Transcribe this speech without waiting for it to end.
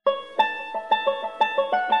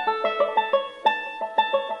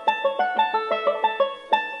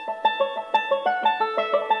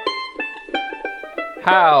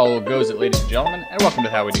How goes it, ladies and gentlemen? And welcome to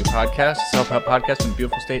How We Do Podcast, self-help podcast from the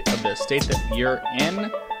beautiful state of the state that you're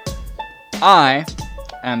in. I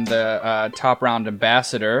am the top round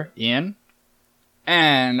ambassador, Ian.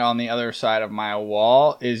 And on the other side of my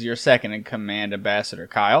wall is your second in command ambassador,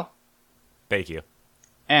 Kyle. Thank you.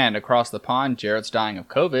 And across the pond, Jarrett's dying of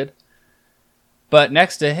COVID. But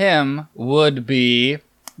next to him would be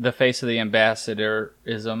the face of the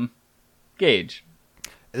ambassadorism, Gage.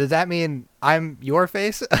 Does that mean I'm your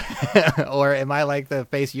face? Or am I like the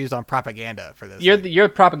face used on propaganda for this? You're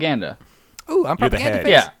propaganda. Ooh, I'm You're the propaganda head.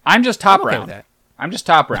 face. Yeah, I'm just top I'm okay round. with that. I'm just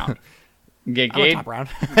top round. I'm a Gage, top round.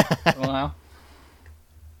 well,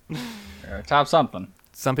 you're top something.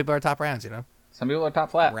 Some people are top rounds, you know? Some people are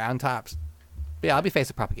top flat. Round tops. But yeah, I'll be face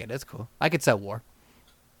of propaganda. It's cool. I could sell war.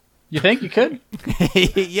 You think you could?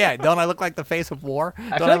 Yeah, don't I look like the face of war? feel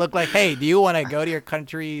Don't I like- look like, hey, do you want to go to your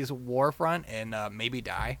country's war front and maybe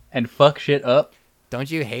die? And fuck shit up. Don't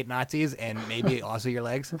you hate Nazis and maybe also your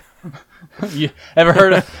legs? You ever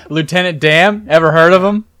heard of Lieutenant Dan? Ever heard of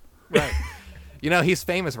him? Right. You know, he's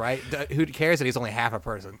famous, right? Who cares that he's only half a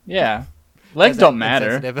person? Yeah. Legs That's don't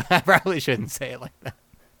matter. insensitive. I probably shouldn't say it like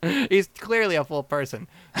that. He's clearly a full person,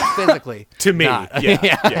 physically. To me, not.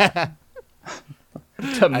 yeah.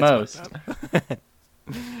 To most.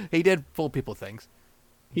 He did full people things.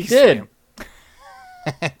 He did.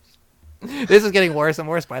 This is getting worse and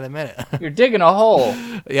worse by the minute. You're digging a hole.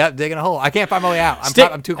 Yep, digging a hole. I can't find my way out.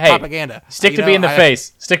 I'm too Hey, propaganda. Stick You to know, being the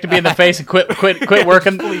face. Stick to being the face and quit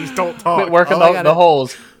working. Please don't talk. Quit working All I gotta- the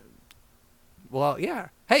holes. Well, yeah.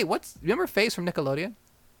 Hey, remember Face from Nickelodeon?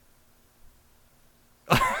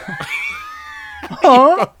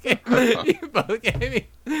 Huh? You both gave me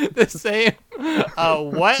the same.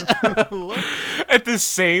 What? Look. At the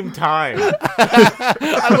same time.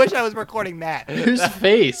 I wish I was recording that. Whose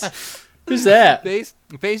face? Who's that?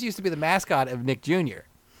 Face used to be the mascot of Nick Jr.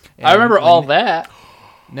 I remember And all when- that.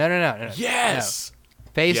 No. Yes.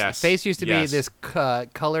 Face Yes. face used to be Yes. this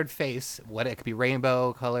colored face. What it could be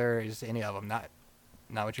rainbow colors, any of them.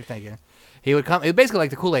 Not what you're thinking. He would come. It was basically like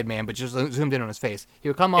the Kool-Aid Man, but just zoomed in on his face. He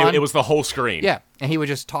would come on. It was the whole screen. Yeah, and he would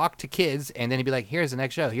just talk to kids, and then he'd be like, "Here's the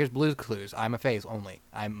next show. Here's Blue's Clues. I'm a face only.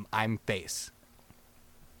 I'm face."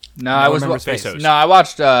 No, I was remembers Face Host. No, I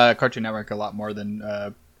watched Cartoon Network a lot more than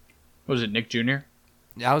what was it, Nick Jr.?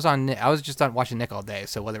 I was just on watching Nick all day,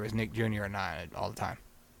 so whether it was Nick Jr. or not, all the time,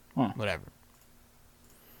 Huh. whatever.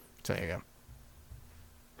 So there you go.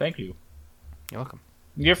 Thank you. You're welcome.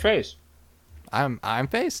 Your face. I'm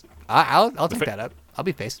face. I'll take that up. I'll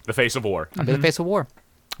be face. The face of war. I'll be the face of war.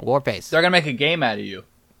 War face. They're gonna make a game out of you.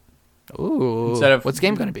 Ooh. Instead of- What's the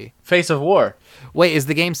game gonna be? Face of War. Wait, is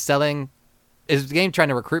the game selling? Is the game trying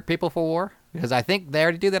to recruit people for war? Because I think they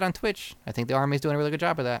already do that on Twitch. I think the Army's doing a really good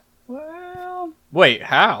job of that. Well, wait,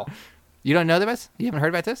 how? You don't know this? You haven't heard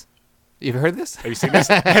about this? You've heard this? Have you seen this?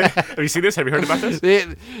 Have you seen this? Have you heard about this?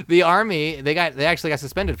 The Army, they actually got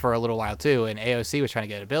suspended for a little while too, and AOC was trying to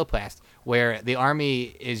get a bill passed where the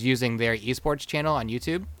Army is using their esports channel on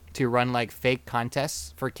YouTube to run like fake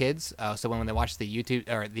contests for kids. So when they watch the YouTube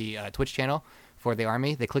or the Twitch channel for the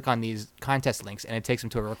Army, they click on these contest links and it takes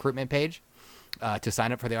them to a recruitment page to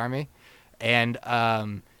sign up for the Army. And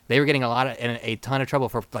they were getting a ton of trouble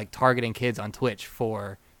for like targeting kids on Twitch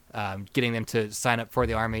for getting them to sign up for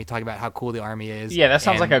the Army, talking about how cool the Army is. Yeah, that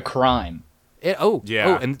sounds And- like a crime.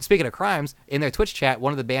 Yeah. and speaking of crimes, in their Twitch chat,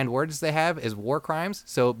 one of the banned words they have is war crimes.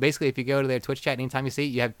 So basically, if you go to their Twitch chat, anytime you see it,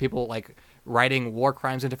 you have people like writing war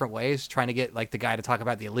crimes in different ways, trying to get like the guy to talk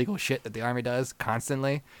about the illegal shit that the Army does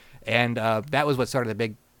constantly. And that was what started the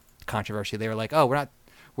big controversy. They were like, "Oh,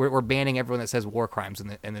 we're banning everyone that says war crimes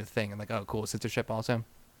in the thing." And like, "Oh, cool, censorship also."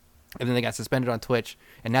 And then they got suspended on Twitch,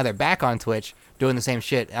 and now they're back on Twitch doing the same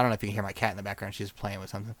shit. I don't know if you can hear my cat in the background; she's playing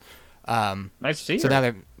with something. Nice to see So her.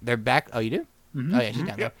 now they're back. Oh, you do? Mm-hmm. Oh yeah, she's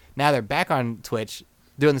down there. Now they're back on Twitch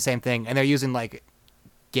doing the same thing, and they're using like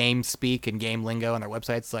game speak and game lingo on their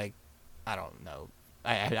websites. Like, I don't know.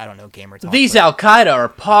 I don't know gamer talk. These but- Al Qaeda are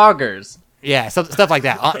poggers. yeah, stuff like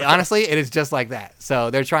that. Honestly, it is just like that. So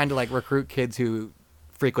they're trying to like recruit kids who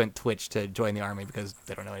frequent Twitch to join the Army because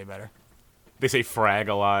they don't know any better. They say frag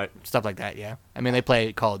a lot. Stuff like that. Yeah, I mean they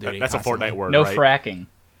play Call of Duty. That's a constantly. Fortnite word, No right? fracking.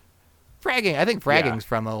 Fragging. I think fragging's Yeah.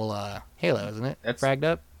 from old Halo, isn't it? That's- Fragged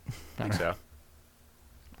up. I think so.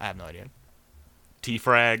 I have no idea.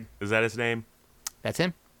 T-frag. Is that his name? That's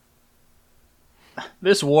him.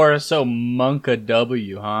 This war is so monka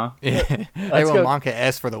W, huh? They Let's were go. Monka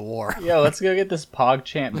S for the war. Yo, let's go get this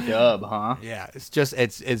PogChamp dub, huh? Yeah,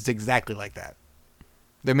 it's exactly like that.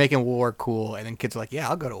 They're making war cool, and then kids are like, "Yeah,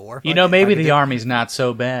 I'll go to war." You Fuck know, it, maybe I can the do-" Army's not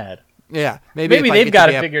so bad. Yeah, Maybe if I they've get to got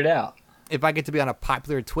be it a- figured out. if I get to be on a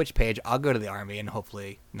popular Twitch page, I'll go to the army and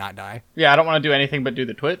hopefully not die. Yeah, I don't want to do anything but do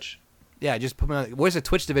the Twitch. Yeah, just put me on. Where's the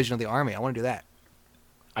Twitch division of the army? I want to do that.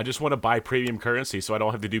 I just want to buy premium currency so I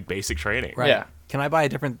don't have to do basic training. Right. Yeah. Can I buy a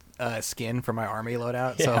different skin for my army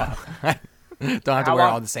loadout? Yeah. So I don't have to How wear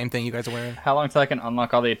long- all the same thing you guys are wearing. How long till I can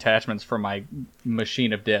unlock all the attachments for my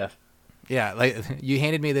machine of death? Yeah, like you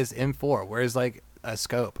handed me this M4. Where's like a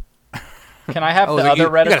scope? Can I have the like, other you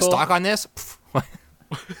got a reticle? stock on this?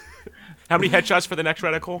 How many headshots for the next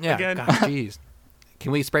reticle Yeah, again? God, jeez.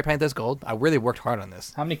 Can we spray paint this gold? I really worked hard on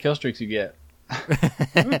this. How many kill streaks you get?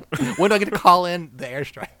 When do I get to call in the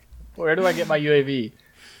airstrike? Where do I get my UAV?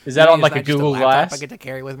 Is that on Is like a that just Google laptop Glass? I get to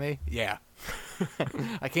carry with me? Yeah.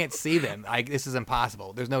 I can't see them. This is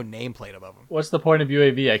impossible. There's no nameplate above them. What's the point of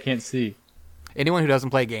UAV? I can't see. Anyone who doesn't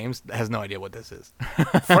play games has no idea what this is.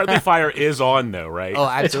 Friendly fire is on though, right? Oh,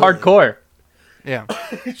 It's absolutely. hardcore. Yeah.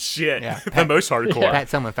 Shit. Yeah. The most hardcore. Pat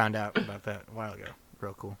Tillman found out about that a while ago.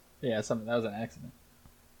 Real cool. Yeah, that was an accident.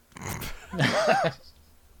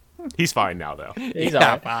 He's fine now though. He's Yeah,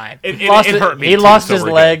 alright. fine. It He hurt me. He too, lost so his we're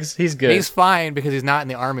good. legs. He's good. He's fine because he's not in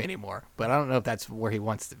the army anymore. But I don't know if that's where he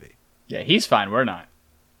wants to be. Yeah, he's fine. We're not.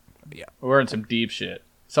 Yeah. We're in some deep shit.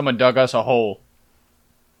 Someone dug us a hole.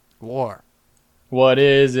 War. What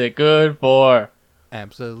is it good for?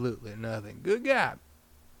 Absolutely nothing. Good God.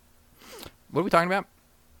 What are we talking about?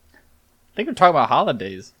 I think we're talking about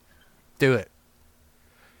holidays. Do it.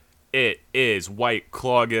 It is White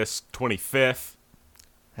Clawgus 25th.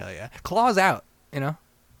 Hell yeah. Claws out, you know?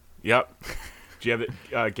 Yep. Do you have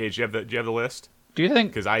the Gage? Do you have the list? Do you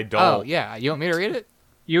think Because I don't. Oh, yeah. You want me to read it?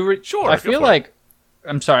 Sure, I go feel for it. like.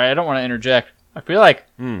 I'm sorry. I don't want to interject. I feel like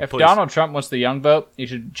if please. Donald Trump wants the young vote, he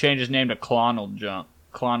should change his name to Clonald Jump.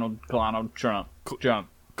 Clonald Trump. Jump.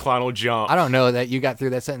 Clonal Jump. I don't know that you got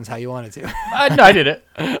through that sentence how you wanted to. No, I did it.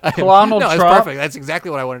 Clonald no, it's Trump. perfect. That's exactly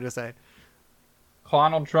what I wanted to say.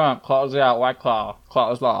 Clonald Trump. Claws out. White Claw.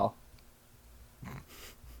 Claws law.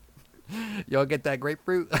 Y'all get that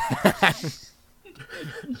grapefruit?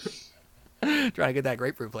 Trying to get that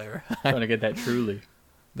grapefruit flavor. Trying to get that truly.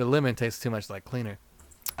 The lemon tastes too much like cleaner.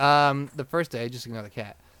 The first day, just ignore the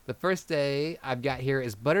cat. The first day I've got here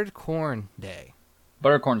is buttered corn day.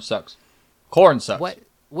 Buttercorn sucks. Corn sucks.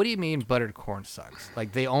 What do you mean buttered corn sucks?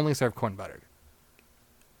 Like they only serve corn buttered.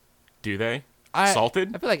 Do they? I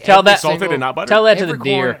Salted? I feel like Tell every that- Salted single- and not buttered? Tell that to the every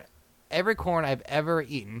deer. corn- Every corn I've ever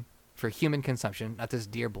eaten for human consumption, not this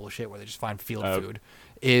deer bullshit where they just find field food,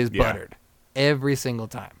 is yeah. buttered. Every single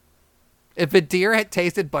time. If a deer had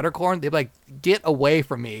tasted buttercorn, they'd be like, get away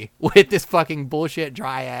from me with this fucking bullshit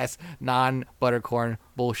dry ass non-buttercorn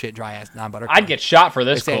bullshit dry ass non-buttercorn. I'd get shot for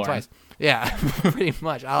They this say it corn. twice. Yeah, pretty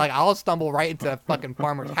much. I'll stumble right into a fucking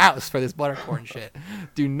farmer's house for this buttercorn shit.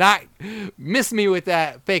 Do not miss me with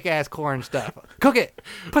that fake ass corn stuff. Cook it.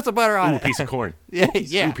 Put some butter on Ooh, it. piece of corn. Yeah, Ooh,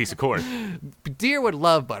 yeah. piece of corn. Deer would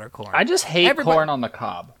love buttercorn. I just hate Everybody- corn on the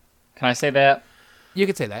cob. Can I say that? You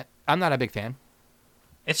could say that. I'm not a big fan.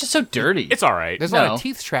 It's just so dirty. It's all right. There's a lot No. of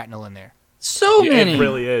teeth shrapnel in there. so Yeah, many. it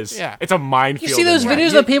really is. Yeah. It's a minefield. You see those in there.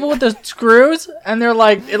 videos of people with the screws, and they're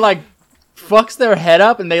like, it like fucks their head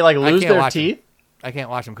up, and they like lose can't their watch 'em. teeth. I can't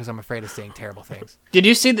watch them because I'm afraid of seeing terrible things. Did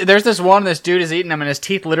you see? There's this one. This dude is eating them, and his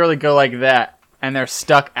teeth literally go like that, and they're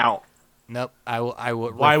stuck out. Nope. I will.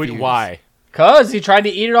 Why would refuse. why? Cause he tried to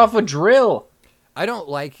eat it off a drill. I don't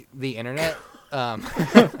like the internet.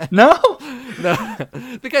 No. No,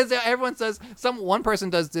 because everyone says one person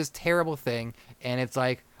does this terrible thing, and it's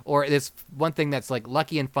like, or this one thing that's like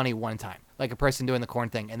lucky and funny one time, like a person doing the corn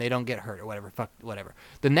thing, and they don't get hurt or whatever. Fuck whatever.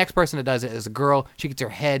 The next person that does it is a girl. She gets her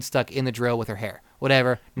head stuck in the drill with her hair.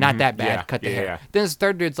 Whatever. Not that bad. Yeah, Cut the yeah, hair. yeah. Then this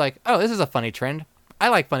third dude's like, oh, this is a funny trend. I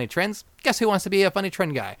like funny trends. Guess who wants to be a funny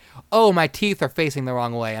trend guy? Oh, my teeth are facing the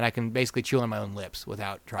wrong way, and I can basically chew on my own lips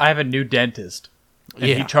without trying. I have a new dentist, and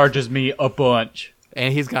Yeah. he charges me a bunch.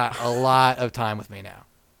 And he's got a lot of time with me now.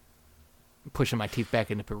 Pushing my teeth back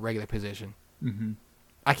into regular position. Mm-hmm.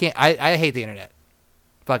 I can't. I hate the internet.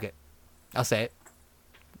 Fuck it. I'll say it.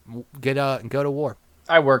 Go to war.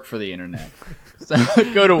 I work for the internet. So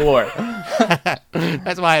go to war.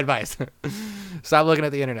 That's my advice. Stop looking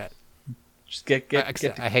at the internet. Just get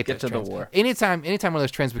I hate get those to trends. the war. Anytime one of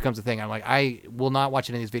those trends becomes a thing, I'm like, I will not watch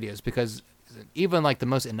any of these videos because even like the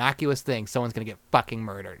most innocuous thing, someone's gonna get fucking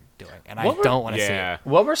murdered doing, and I don't want to see Yeah. it.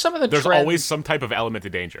 What were some of the There's trends? always some type of element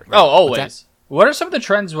of danger. Oh, always. that? What are some of the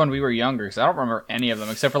trends when we were younger? Because I don't remember any of them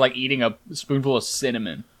except for like eating a spoonful of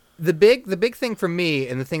cinnamon. The big thing for me,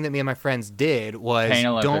 and the thing that me and my friends did was Pain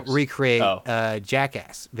don't Olympics. recreate Oh.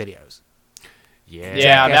 Jackass videos. Yeah.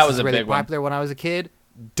 Yeah, Jackass that was is a really big one. popular when I was a kid.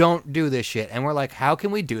 Don't do this shit. And we're like, how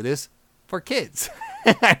can we do this for kids?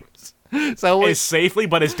 So as safely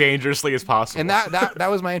but as dangerously as possible. and that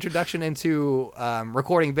was my introduction into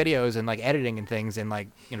recording videos and like editing and things and like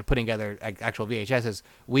putting together actual VHSs.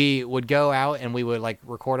 We would go out and we would like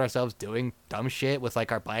record ourselves doing dumb shit with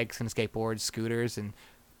like our bikes and skateboards, scooters, and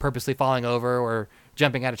purposely falling over or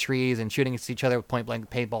jumping out of trees and shooting at each other with point blank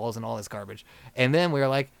paintballs and all this garbage. And then we were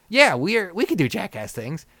like, yeah, we could do jackass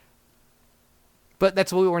things. But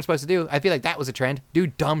that's what we weren't supposed to do. I feel like that was a trend. Do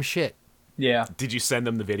dumb shit. Yeah. Did you send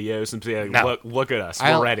them the videos and say, No. look at us,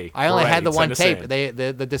 we're ready. I only We're had ready. the one Send us tape.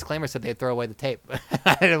 in." The disclaimer said they'd throw away the tape.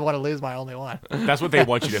 I didn't want to lose my only one. That's what they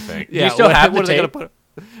want you to think. You still have the are they gonna tape?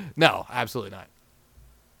 put- No, absolutely not.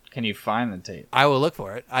 Can you find the tape? I will look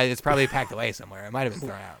for it. It's probably packed away somewhere. It might have been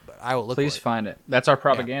thrown out, but I will look Please for it. find it. That's our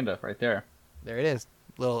propaganda right there. There it is.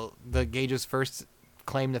 The Gage's first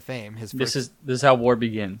claim to fame. This is how war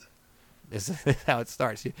begins. This is how it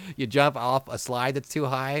starts. You jump off a slide that's too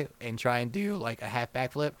high and try and do like a half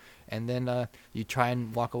backflip, and then you try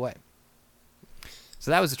and walk away.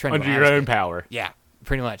 So that was the trend. Under when I your was a own kid. power. Yeah,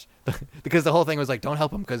 pretty much. Because the whole thing was like, don't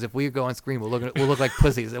help them, because if we go on screen, we'll look like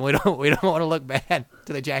pussies, and we don't want to look bad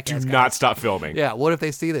to the Do jackass. not guys. stop filming. Yeah. What if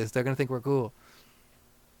they see this? They're gonna think we're cool.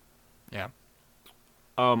 Yeah.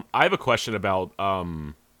 I have a question about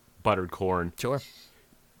buttered corn. Sure.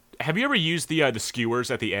 Have you ever used the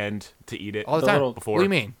skewers at the end to eat it? All the The time. little- before. What do you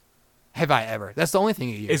mean? Have I ever? That's the only thing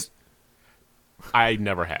you use. I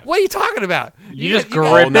never have. What are you talking about? You just got-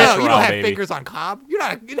 grip no, it. you don't have Baby. fingers on cob. You're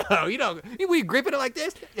not. You don't. We gripping it like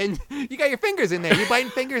this, and you got your fingers in there. You biting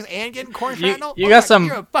fingers and getting corn You- shrapnel. you got my- some-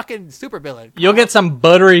 You're a fucking supervillain. You'll get some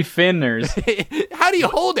buttery fingers. How do you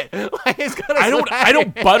hold it? Like it's gonna I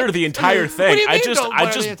don't butter the entire thing. do you I mean just don't I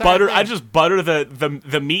butter the just entire butter thing? I just butter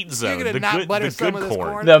the meat zone. You're gonna the not good butter the some good of this corn.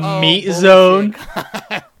 corn. The Oh, meat bullshit. zone.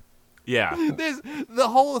 Yeah. There's the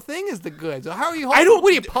whole thing is the good. So how are you holding? I don't. What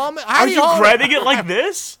do you palm it? How Are do you you hold grabbing it like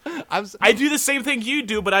this? I'm, I do the same thing you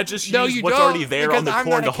do, but I just no, use you what's don't, already there on because the I'm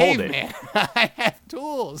corn not to a hold it. caveman. I have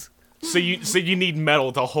tools. So you need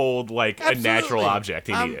metal to hold like a natural Absolutely. object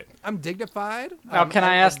and eat it. I'm dignified. Now, can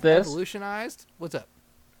I ask this? Evolutionized. What's up?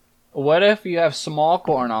 What if you have small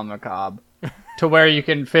corn on the cob to where you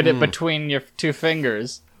can fit it between your two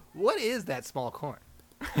fingers? What is that small corn?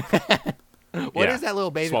 What is Yeah, that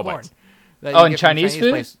little baby small corn? bites. that Oh, you in get from Chinese food?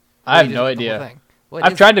 place? I have You no just eat the whole idea. thing. What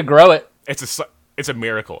I've is tried to grow it. It's a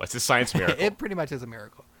miracle. It's a science it? miracle. It pretty much is a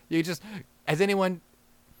miracle. You just,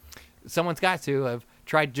 someone's got to have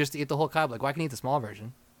tried just to eat the whole cob. Like, why can I eat the small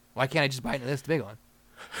version? Why can't I just bite into this big one?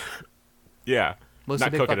 Yeah. Most Not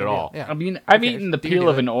of the big cook it fucking at deal. all. Yeah. I mean, I've Okay, eaten the you can peel do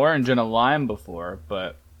of it. an orange and a lime before,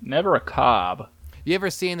 but never a cob. You ever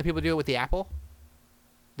seen the people do it with the apple?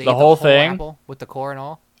 They The eat whole thing? apple with the core and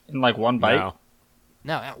all. In like one bite. No.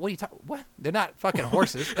 No, what are you talking? What? They're not fucking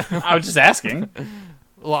horses. I was just asking.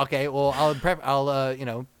 Well, okay. Well, I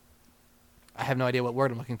have no idea what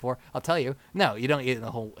word I'm looking for. I'll tell you. No, you don't eat it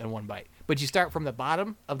in one bite. But you start from the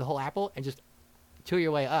bottom of the whole apple and just chew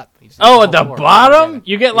your way up. You just eat Oh, the at the whole core bottom? together.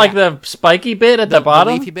 You get like Yeah. the spiky bit at the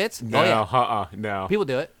bottom? leafy bits. No. Oh yeah, No. people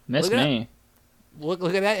do it. Miss Look it up. me.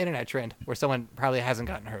 Look at that internet trend where someone probably hasn't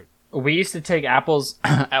gotten hurt. We used to take apples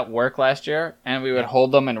at work last year, and we would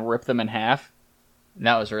hold them and rip them in half. And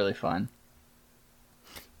that was really fun.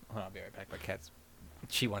 Hold on, I'll be right back. My cat's.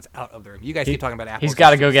 She wants out of the room. You guys keep talking about apples. He's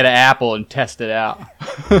got to go get an apple and test it out.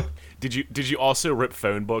 Did you also rip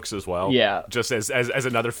phone books as well? Yeah. Just as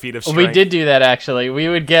another feat of strength. We did do that, actually. We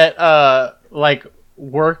would get, like,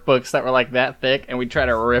 workbooks that were, like, that thick, and we'd try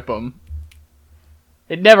to rip them.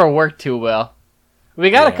 It never worked too well. We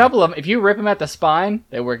got a Yeah. couple of them. If you rip them at the spine,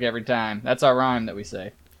 they work every time. That's our rhyme that we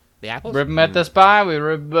say. the apples. Rip them at the spine, we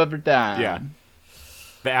rip them every time. Yeah.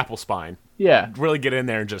 The apple spine. Yeah. Really get in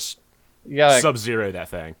there and just You gotta, sub-zero that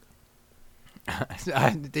thing.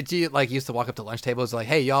 Did you like used to walk up to lunch tables like,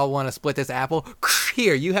 hey, y'all want to split this apple?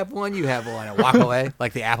 Here, you have one, and walk away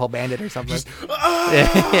like the apple bandit or something.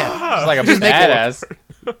 yeah. it's like a Just make it- badass.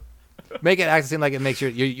 Make it act seem like it makes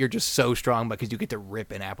you're just so strong because you get to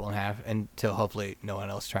rip an apple in half until hopefully no one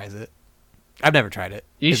else tries it. I've never tried it.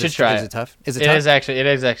 You Is should it, try Is it. it tough? Is it It tough?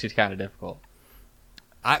 is actually kind of difficult.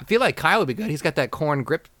 I feel like Kyle would be good. He's got that corn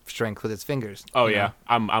grip strength with his fingers. Oh you yeah.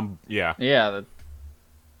 know? I'm yeah. Yeah.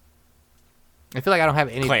 I feel like I don't have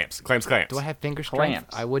any. Clamps. Do I have finger strength?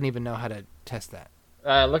 Clamps. I wouldn't even know how to test that.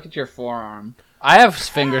 Look at your forearm. I have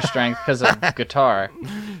finger strength because of guitar.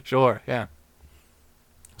 Sure. Yeah.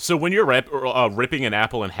 So when you're ripping an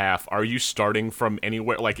apple in half, are you starting from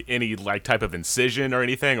anywhere, like any like type of incision or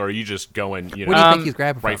anything, or are you just going, you What know, do you think he's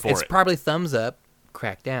grabbing right from? for It's it. probably thumbs up,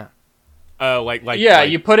 crack down. like Yeah, like,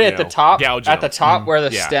 you put it at the know, top, gouge at the them. top where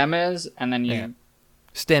the Yeah. stem is, and then you Yeah.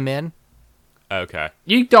 Stem in. Okay.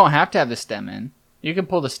 you don't have to have the stem in. You can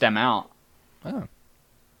pull the stem out. Oh.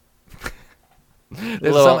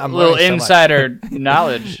 Little insider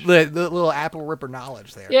knowledge. The little apple ripper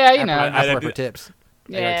knowledge there. Yeah, you apple, know. apple ripper tips.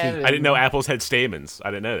 Yeah, ART. I didn't know apples had stamens. I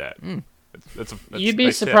didn't know that. That's You'd be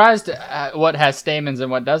nice tip. surprised at what has stamens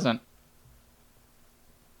and what doesn't.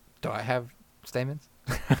 Do I have stamens?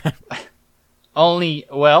 Only,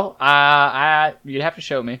 you'd have to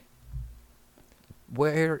show me.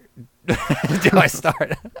 Where do I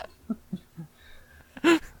start?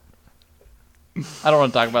 I don't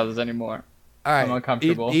want to talk about this anymore. All right, I'm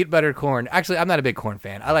uncomfortable. Eat buttered corn. Actually, I'm not a big corn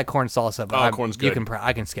fan. I like corn salsa, but corn's you good.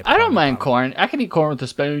 I can skip. I don't corn, no mind problem. corn. I can eat corn with a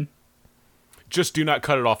spoon. Just do not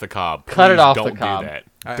cut it off the cob. Cut it Please off the don't cob. do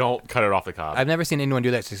that. Don't cut it off the cob. I've never seen anyone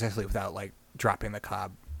do that successfully without like dropping the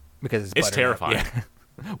cob because it's It's buttered up. terrifying.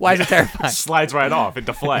 Yeah. Why is it terrifying? Slides right off. It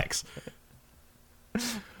deflects.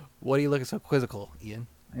 What are you looking so quizzical, Ian?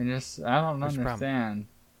 I don't What's your problem? understand.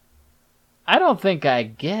 I don't think I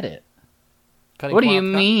get it. Cutting What do corn you off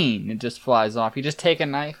the cob? mean? It just flies off. You just take a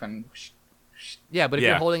knife and. Yeah, but if Yeah.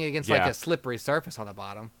 you're holding it against like Yeah. a slippery surface on the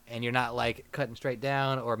bottom, and you're not like cutting straight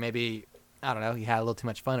down, or maybe I don't know, you had a little too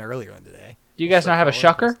much fun earlier in the day. Do you guys not have a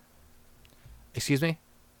shucker? Excuse me?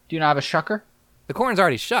 Do you not have a shucker? The corn's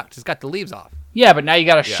already shucked. It's got the leaves off. Yeah, but now you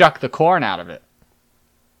gotta Yeah. shuck the corn out of it.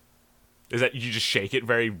 Is that you just shake it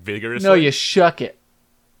very vigorously? No, you shuck it.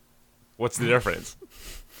 What's the difference?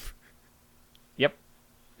 Yep.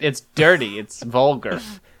 It's dirty. It's vulgar.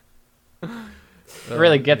 It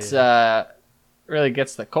really gets the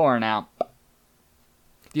corn out.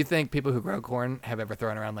 Do you think people who grow corn have ever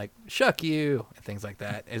thrown around like "shuck you" and things like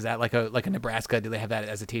that? Is that like a Nebraska? Do they have that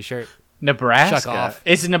as a T-shirt? Nebraska. Shuck off.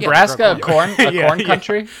 Is Nebraska grow a corn Yeah, corn yeah.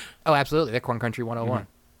 country? Oh, absolutely. They're corn country 101.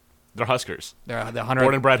 They're Huskers. They're the 100,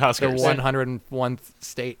 Born and bred the Huskers. 101th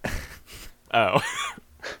state. Oh.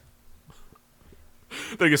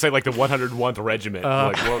 They're gonna say like the 101th regiment.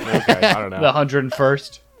 Like, well, okay, I don't know. The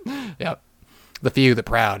 101st. Yep. The few, the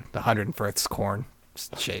proud, the 101st corn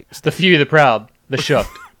shakes. The few, the proud, the shucked.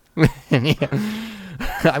 Yeah.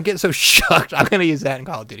 I'm getting so shucked. I'm gonna use that in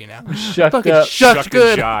Call of Duty now. Shucked Fucking up. shucked Shucked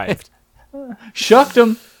good. and jived. Shucked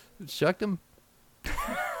them. Shucked him.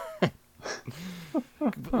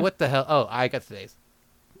 What the hell? Oh, I got today's.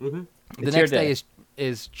 The It's next your day day.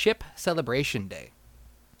 is Chip Celebration Day.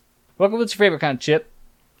 What's your favorite kind of chip?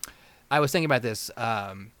 I was thinking about this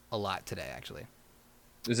a lot today, actually.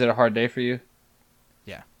 Is it a hard day for you?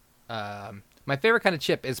 Yeah. My favorite kind of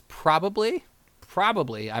chip is probably,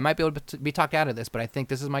 I might be able to be talked out of this, but I think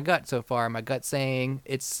this is my gut so far. My gut saying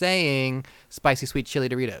spicy sweet chili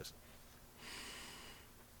Doritos.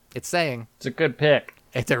 It's saying It's a good pick.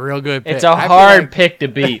 it's a real good pick. It's a I feel hard like- pick to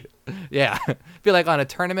beat. Yeah. I feel like on a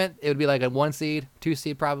tournament, it would be like a 1 seed, 2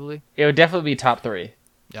 seed probably. It would definitely be top 3.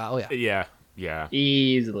 Yeah, oh, yeah. Yeah.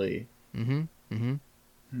 Easily. Mm-hmm.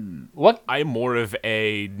 What? I'm more of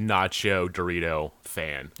a nacho Dorito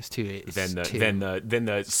fan It's too. It's than too,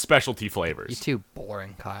 the specialty You're flavors. too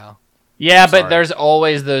boring, Kyle. Yeah, but Sorry. there's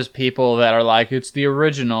always those people that are like, it's the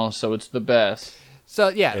original, so it's the best. So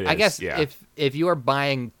yeah, It I is, guess yeah. if you are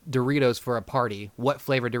buying Doritos for a party, what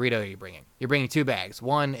flavor Dorito are you bringing? You're bringing 2 bags.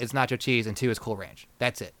 1 is nacho cheese and 2 is Cool Ranch.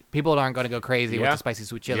 That's it. People aren't going to go crazy with Yeah. the spicy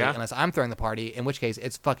sweet chili Yeah. unless I'm throwing the party. In which case,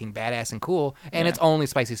 it's fucking badass and cool, and it's only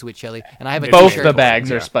spicy sweet chili. And I have a It's Both t-shirt. the bags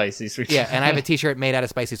Yeah. are spicy sweet Yeah, chili. and I have a T-shirt made out of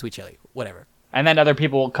spicy sweet chili. Whatever. And then other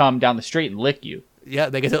people will come down the street and lick you. Yeah,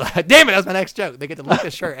 they get to. Damn it, that was my next joke. They get to lick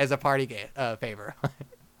the shirt as a party favor.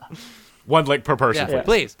 1 lick per person, Yeah,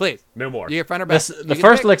 please. please. No more. You're front or back. The You can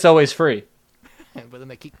first pick, lick's always free. but then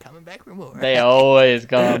they keep coming back for more. They always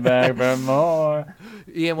come back for more.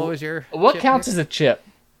 Ian, what was your? What chip counts pick? as a chip?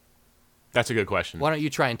 That's a good question. Why don't you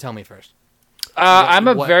try and tell me first? I'm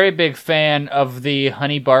a what- very big fan of the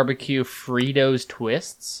honey barbecue Fritos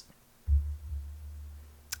twists.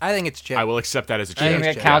 I think it's chip. I will accept that as a I think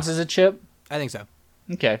chip. that counts as a chip. I think so.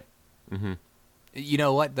 Okay. You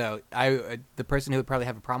know what though? The person who would probably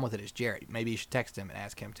have a problem with it is Jared. Maybe you should text him and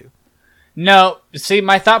ask him to. No, see,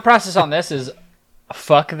 my thought process on this is,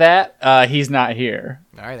 fuck that. He's not here.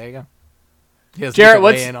 All right, there you go. He doesn't Jared, get to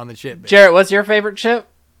weigh what's- in on the chip? Bit. Jarrett, what's your favorite chip?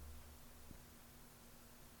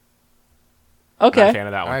 Not a Okay. fan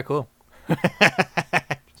of that All one. right, cool.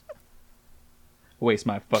 Waste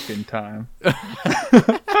my fucking time.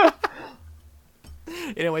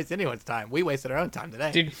 You didn't waste anyone's time. We wasted our own time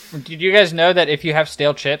today. Did you guys know that if you have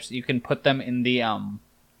stale chips, you can put them in the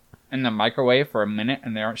microwave for a minute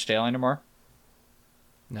and they aren't stale anymore?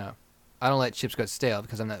 No, I don't let chips go stale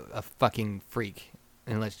because I'm not a fucking freak.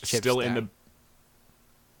 And let chips Still in down.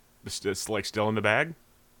 it's like still in the bag.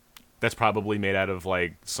 That's probably made out of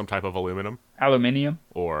like some type of aluminum Aluminium?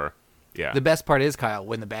 or Yeah. The best part is, Kyle,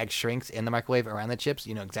 when the bag shrinks in the microwave around the chips,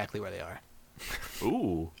 you know exactly where they are.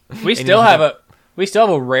 Ooh. We still have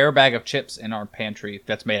a rare bag of chips in our pantry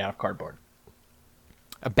that's made out of cardboard.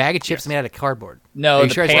 A bag of chips made out of cardboard. No, Are you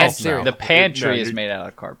the, sure it's pan- not cereal? the pantry No, is you're- made out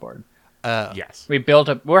of cardboard. Yes.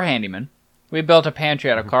 We're handyman. We built a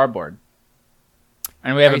pantry out of cardboard.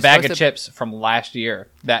 And we have Are a you bag of supposed to- chips from last year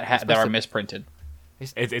that are supposed to- misprinted.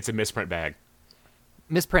 It's a misprint bag.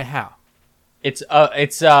 Misprint how?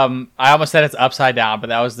 I almost said it's upside down, but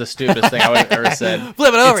that was the stupidest thing I would have ever said.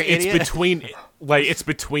 Flip it over, It's idiot.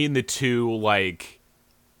 between the two like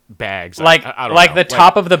bags. Like I don't like know. the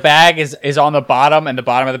top of the bag is on the bottom and the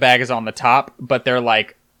bottom of the bag is on the top, but they're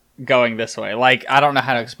like going this way. Like I don't know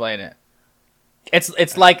how to explain it.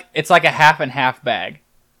 It's like a half and half bag.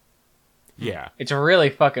 Yeah. It's really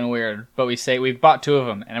fucking weird. But we bought 2 of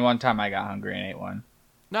them, and one time I got hungry and ate one.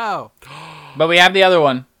 No. But we have the other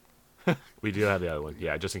one. We do have the other one.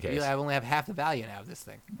 Yeah, just in case. I only have half the value now of this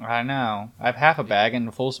thing. I know. I have half a bag and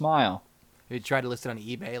a full smile. You tried to list it on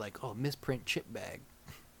eBay, like, misprint chip bag.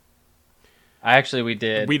 We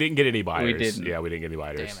did. We didn't get any buyers. didn't. Yeah, we didn't get any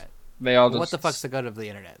buyers. Damn it. They all Well, just. what the fuck's the good of the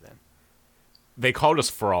internet then? They called us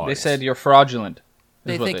frauds. They said you're fraudulent. is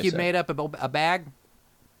They what think you said. made up a bag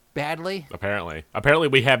badly. Apparently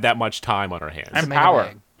we have that much time on our hands. And to make a power.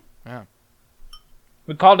 bag. Yeah.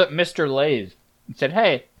 We called it Mr. Lay's and said,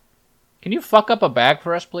 "Hey, can you fuck up a bag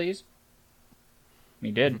for us, please?"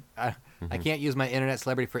 He did. I can't use my internet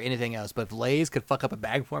celebrity for anything else, but if Lay's could fuck up a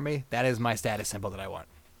bag for me, that is my status symbol that I want.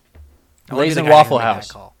 I wanna Lay's be the and guy Waffle who made that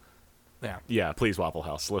House. call. Yeah, Yeah, please, Waffle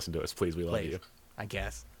House, listen to us, please. We love Lay's, you. I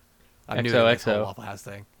guess. I'm new to this whole Waffle House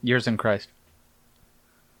thing. Yours in Christ.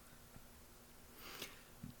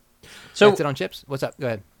 So That's it on chips. What's up? Go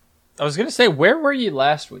ahead. I was gonna say, where were you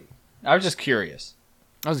last week? I was just curious.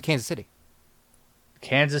 I was in Kansas City.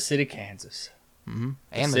 Kansas City, Kansas, Mm-hmm.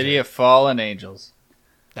 the And city Missouri. of fallen angels.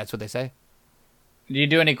 That's what they say. Do you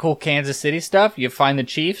do any cool Kansas City stuff? You find the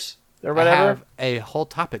Chiefs or I whatever? have a whole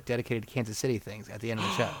topic dedicated to Kansas City things at the end of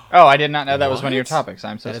the show. Oh, I did not know that was one of your What? topics.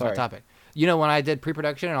 I'm so That is sorry. my topic. You know, when I did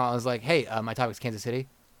pre-production and I was like, hey, my topic's Kansas City.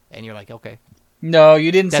 And you're like, okay. No,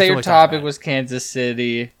 you didn't That's say when your we talked about topic it. was Kansas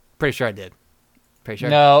City. Pretty sure I did. Pretty sure.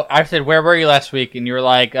 No, I said, where were you last week? And you were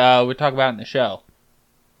like, we'll talk about it in the show.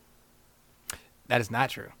 That is not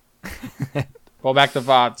true. Roll back the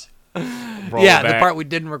VODs. Roll yeah, it the back. part we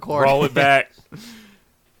didn't record. Roll it back.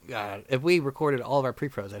 God, if we recorded all of our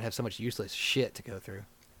pre-pros, I'd have so much useless shit to go through.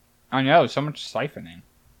 I know, so much siphoning.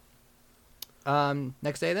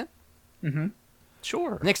 Next day then? Mm-hmm.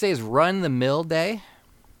 Sure. Next day is Run the Mill Day.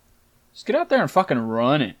 Just get out there and fucking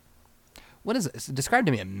run it. What is it? Describe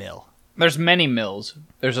to me a mill. There's many mills.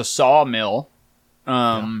 There's a sawmill.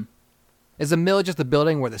 Is a mill just the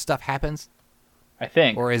building where the stuff happens? I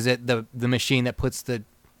think. Or is it the machine that puts the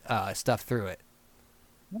stuff through it?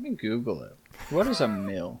 Let me Google it. What is a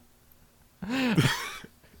mill?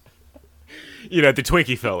 You know, the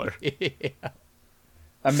Twinkie filler.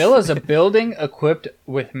 A mill is a building equipped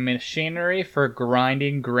with machinery for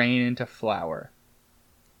grinding grain into flour.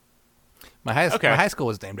 My high Okay. my high school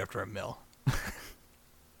was named after a mill.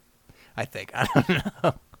 I think. I don't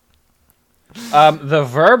know. The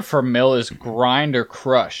verb for mill is grind or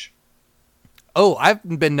crush. Oh, I've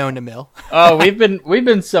been known to mill. Oh, we've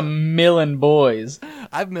been some millin' boys.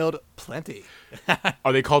 I've milled plenty.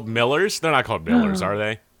 Are they called Millers? They're not called Millers, are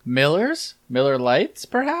they? Millers? Miller Lights,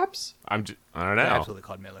 perhaps? I don't They're know. absolutely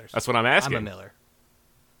called millers. That's what I'm asking. I'm a miller.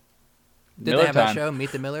 Did Miller they have that time. show,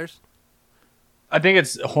 Meet the Millers? I think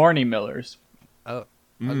it's horny Millers. Oh,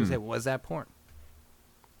 I was gonna say, was that porn?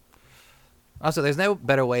 Also, there's no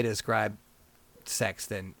better way to describe sex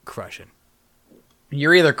than crushing.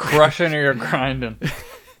 You're either crushing or you're grinding.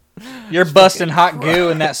 You're busting hot goo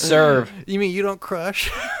in that serve. You mean you don't crush?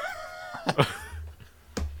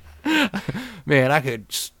 Man, I could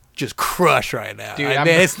just crush right now. Dude, Man,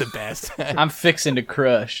 it's the best. I'm fixing to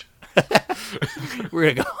crush.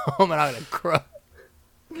 We're gonna go home and I'm gonna crush.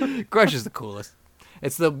 Crush is the coolest.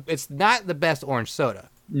 It's not the best orange soda.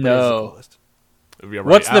 But it's the No. coolest. Yeah, right.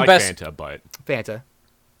 What's I the like best- Fanta, but Fanta.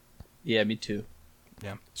 Yeah, me too.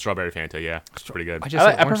 Yeah. strawberry Fanta, yeah, it's pretty good. I just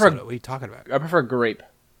said I orange prefer- soda. What are you talking about? I prefer grape.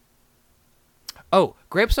 Oh,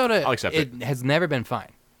 grape soda. I'll accept it has never been fine.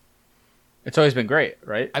 It's always been great,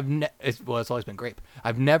 right? It's always been grape.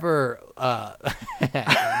 I've never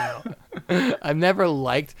I've never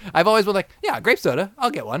liked. I've always been like, yeah, grape soda. I'll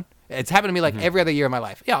get one. It's happened to me like every other year of my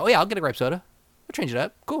life. Yeah, I'll get a grape soda. I'll change it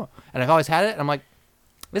up. Cool. And I've always had it. And I'm like,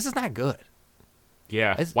 this is not good.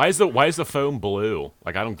 Yeah. It's- Why is the foam blue?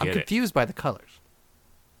 Like I don't I'm get it. confused by the colors.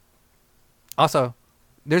 Also,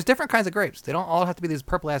 there's different kinds of grapes. They don't all have to be these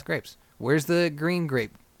purple ass grapes. Where's the green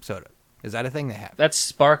grape soda? Is that a thing they have? That's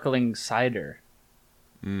sparkling cider.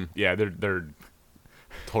 Yeah, they're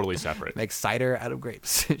totally separate. Make cider out of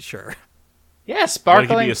grapes. Sure. Yeah, Wanna sparkling.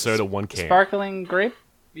 give me a soda, one can. Sparkling grape.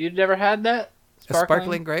 You'd never had that? A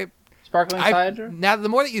sparkling grape? Sparkling cider. Now, the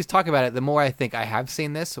more that you talk about it, the more I think I have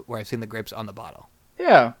seen this, where I've seen the grapes on the bottle.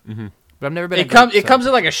 Yeah. But I've never been. It comes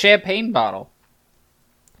in like a champagne bottle.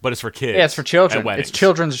 But it's for kids. Yeah, it's for children. at weddings. It's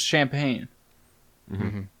children's champagne.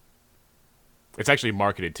 It's actually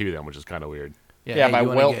marketed to them, which is kind of weird. Yeah, hey, by you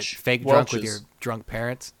wanna Welch. get fake drunk with Welch's. your drunk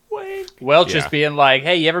parents. Welch Yeah. just being like,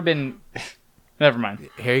 "Hey, you ever been?" Never mind.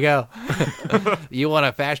 Here you go. You want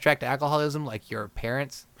to fast track to alcoholism like your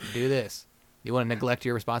parents? Do this. You want to neglect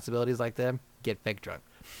your responsibilities like them? Get fake drunk.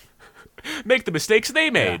 Make the mistakes they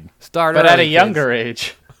made. Start But early, at a kids. younger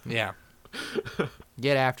age. Yeah.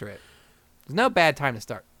 Get after it. There's no bad time to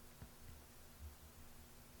start.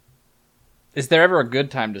 Is there ever a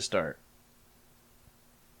good time to start?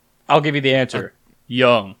 I'll give you the answer.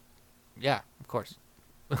 Young. Yeah, of course.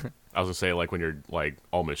 I was gonna say like when you're like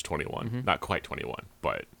almost 21, not quite 21,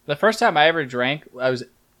 but The first time I ever drank, I was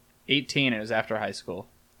 18. And it was after high school.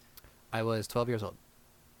 I was 12 years old.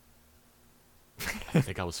 I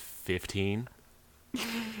think I was 15.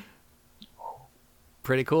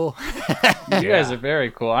 Pretty cool. You guys are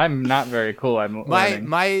very cool. I'm not very cool. I'm learning.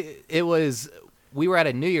 We were at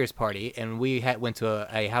a New Year's party and we went to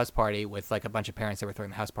a house party with like a bunch of parents that were throwing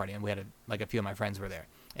the house party, and we had a few of my friends were there,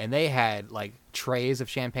 and they had like trays of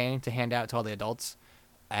champagne to hand out to all the adults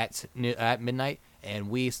at midnight, and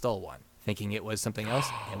we stole one thinking it was something else,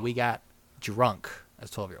 and we got drunk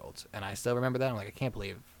as 12-year-olds, and I still remember that. I'm like, I can't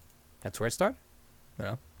believe that's where it started, you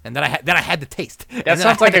know. And then I had the taste. That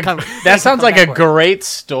sounds like a great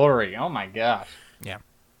story. Oh my gosh. Yeah.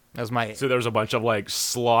 That was my So there was a bunch of like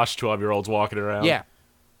sloshed 12-year-olds walking around. yeah.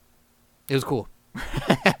 It was cool.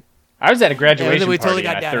 I was at a And graduation then we party totally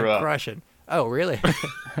got and I down threw and up. crushing. Oh, really?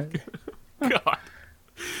 God.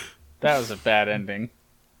 That was a bad ending.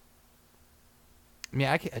 I mean,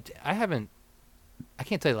 I can't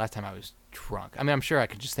tell you the last time I was drunk. I mean, I'm sure I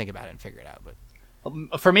could just think about it and figure it out,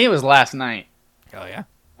 but For me, it was last night. oh yeah.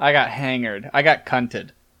 I got hangered. I got cunted.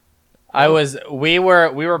 We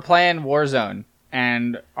were playing Warzone,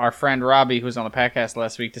 and our friend Robbie, who was on the podcast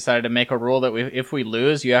last week, decided to make a rule that if we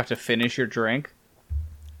lose, you have to finish your drink.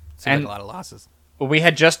 Seemed And- like a lot of losses. We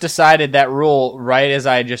had just decided that rule right as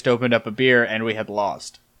I had just opened up a beer, and we had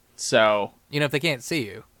lost. So You know, if they can't see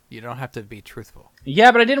you, you don't have to be truthful.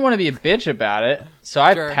 yeah, but I didn't want to be a bitch about it, so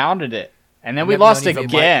I Sure. pounded it, and then I've we never lost known you to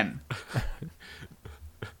be again.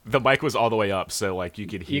 The mic was all the way up, so like you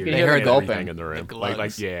could hear, could hear the everything gulping. in the room. The Like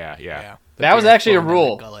glugs. yeah. The That was beer actually a flowing down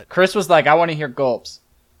rule. the gullet. Chris was like, "I want to hear gulps."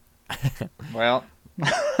 Well,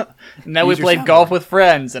 and then we Use your played golf soundboard. with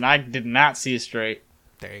friends, and I did not see straight.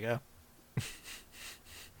 There you go.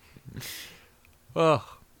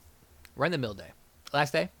 Oh, we're in the mill day.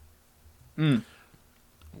 Last day.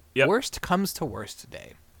 Yep. Worst comes to worst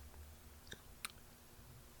day.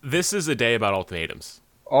 This is a day about ultimatums.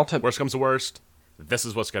 Worst comes to worst. This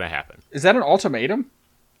is what's gonna happen. Is that an ultimatum?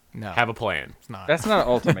 No, Have a plan. it's not. That's not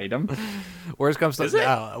an ultimatum. Worst comes to Is it?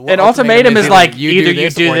 no. An ultimatum is either like either you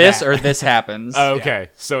do this that. or this happens. Oh, okay,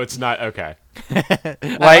 so it's not okay. I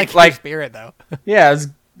like like- your spirit though. Yeah,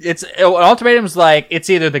 it's an ultimatum's like it's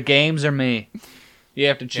either the games or me. You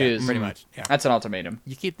have to choose. pretty much. Yeah. That's an ultimatum.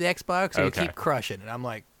 You keep the Xbox or Okay. you keep crushing, and I'm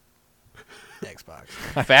like, the Xbox.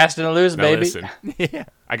 Fast and loose, Now baby. listen, Yeah.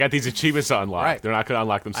 I got these achievements to unlock. Right. They're not gonna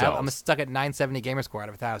unlock I'm themselves. stuck at 970 gamer score out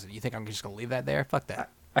of 1,000. You think I'm just gonna leave that there? Fuck that.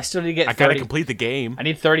 I still need to get I gotta 30. complete the game. I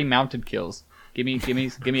need 30 mounted kills. Give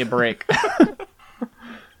me a break.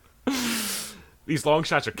 These long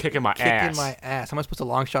shots are kicking my Kicking ass. my ass. How am I supposed to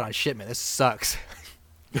long shot on shipment? This sucks.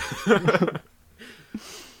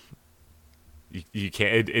 You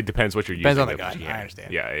can't. It depends what you're Depends using. on the though, but gun, you I can't.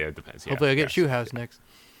 understand. Yeah, it depends. Yeah, Hopefully I'll get yes. shoe house next.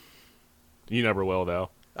 You never will though.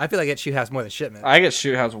 I feel like I get shoot house more than shipment. I get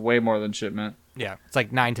shoot house way more than shipment. Yeah, it's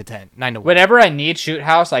like 9 to 10, 9 to 1. Whenever I need shoot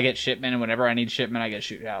house, I get shipment, and whenever I need shipment, I get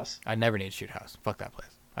shoot house. I never need shoot house. Fuck that place.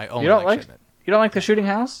 I only You don't like? shipment. You don't like the shooting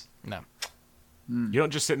house? No, You don't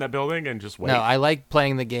just sit in that building and just wait. no. I like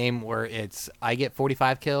playing the game where it's I get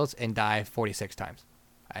 45 kills and die 46 times.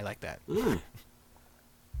 I like that.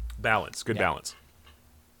 Balance. Good Yeah. balance.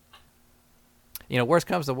 You know, worst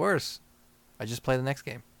comes to worst, I just play the next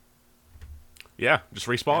game. Yeah, just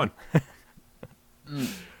respawn.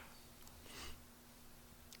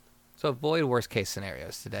 So avoid worst case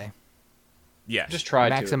scenarios today. Yes. Just try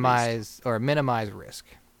to at least. Maximize or minimize risk.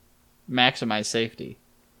 Maximize safety.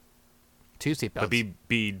 2 seatbelts. But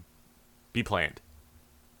be planned.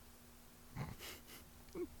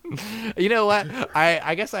 You know what?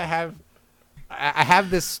 I guess I have I have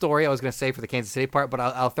this story I was going to say for the Kansas City part, but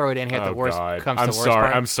I'll throw it in here at the worst God. comes I'm to worst sorry.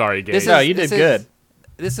 part. I'm sorry, Gabe. No, you did good.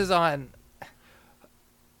 This is on.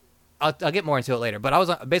 I'll get more into it later, but I was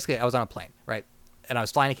on a plane, right? And I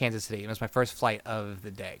was flying to Kansas City. It was my first flight of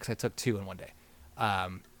the day because I took 2 in one day.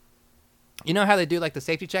 You know how they do like the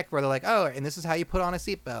safety check where they're like, oh, and this is how you put on a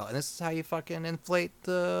seatbelt, and this is how you fucking inflate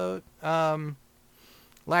the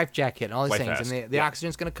life jacket and all these Life things, vest. and the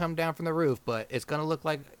oxygen's going to come down from the roof, but it's going to look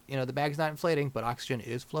like the bag's not inflating, but oxygen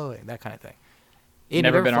is flowing, that kind of thing.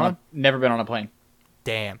 Never been on a plane.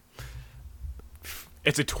 Damn.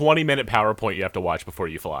 It's a 20-minute PowerPoint you have to watch before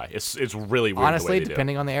you fly. It's really weird. Honestly, the way they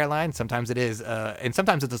depending on the airline, sometimes it is, and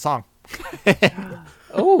sometimes it's a song.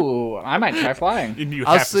 Oh, I might try flying. And you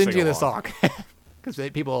I'll have to send sing you the along. song because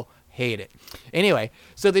people hate it. Anyway,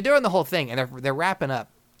 so they're doing the whole thing and they're wrapping up.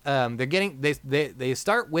 They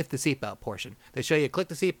start with the seatbelt portion. They show you click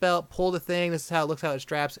the seatbelt, pull the thing. This is how it looks, how it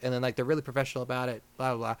straps, and then like they're really professional about it.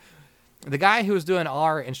 Blah blah blah. The guy who was doing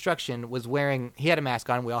our instruction was wearing. He had a mask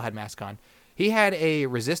on. We all had masks on. He had a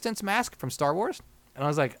resistance mask from Star Wars, and I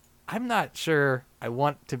was like, I'm not sure I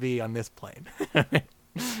want to be on this plane.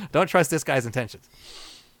 Don't trust this guy's intentions.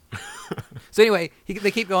 So anyway,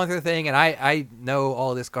 they keep going through the thing, and I know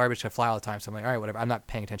all this garbage. I fly all the time, so I'm like, all right, whatever. I'm not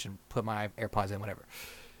paying attention. Put my AirPods in, whatever.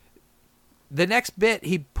 The next bit,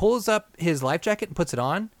 he pulls up his life jacket and puts it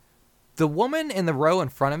on. The woman in the row in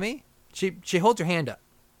front of me, she holds her hand up,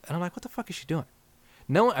 and I'm like, what the fuck is she doing?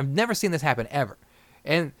 No, I've never seen this happen ever.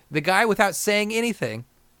 And the guy, without saying anything,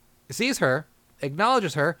 sees her,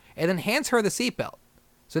 acknowledges her, and then hands her the seatbelt.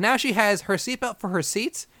 So now she has her seatbelt for her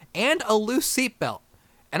seats and a loose seatbelt.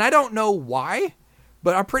 And I don't know why,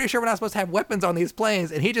 but I'm pretty sure we're not supposed to have weapons on these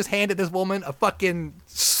planes. And he just handed this woman a fucking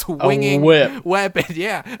swinging weapon.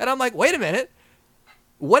 Yeah. And I'm like, wait a minute.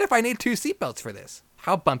 What if I need 2 seatbelts for this?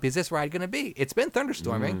 How bumpy is this ride going to be? It's been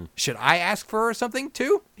thunderstorming. Should I ask for something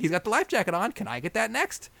too? He's got the life jacket on. Can I get that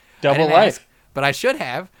next? Double life. But I should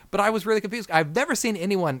have. But I was really confused. I've never seen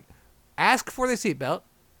anyone ask for the seatbelt,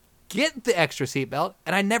 get the extra seatbelt,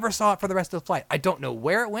 and I never saw it for the rest of the flight. I don't know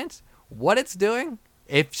where it went, what it's doing,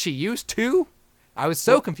 if she used 2. I was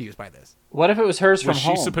so confused by this. What if it was hers from Was she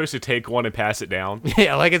home? supposed to take one and pass it down?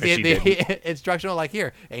 Yeah, like it's And the instructional, like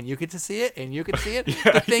here, and you get to see it, and you can see it.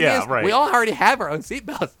 Yeah, The thing yeah, is, right. we all already have our own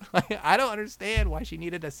seatbelts. Like, I don't understand why she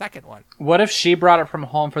needed a second one. What if she brought it from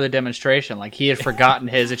home for the demonstration? Like he had forgotten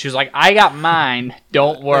his, and she was like, "I got mine.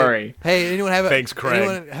 Don't worry." Hey, anyone have Thanks, Craig.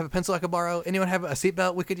 Anyone have a pencil I could borrow? Anyone have a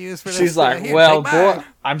seatbelt we could use for this? She's like, Here, "Well, take mine." boy,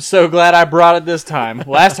 I'm so glad I brought it this time.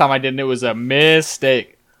 Last time I didn't. It was a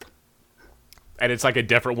mistake." And it's like a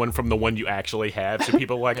different one from the one you actually have. So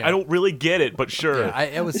people are like, I don't really get it, but sure. Yeah,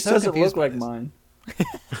 I was This so doesn't confused look like by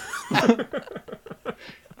this. mine.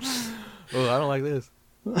 Oh, I don't like this.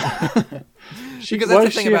 She, Because what that's the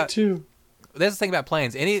if thing she had about- 2? That's the thing about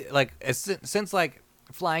planes. Since like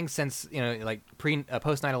flying since like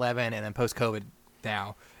post 9/11 and then post COVID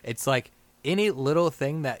now, it's like any little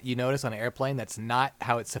thing that you notice on an airplane that's not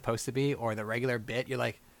how it's supposed to be or the regular bit, you're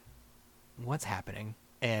like, what's happening?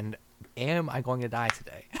 And am I going to die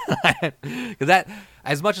today? Because that,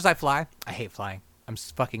 as much as I fly, I hate flying. I'm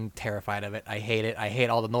fucking terrified of it. I hate it. I hate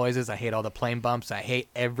all the noises. I hate all the plane bumps. I hate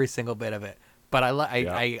every single bit of it. But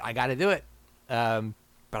I got to do it.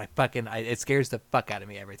 But it scares the fuck out of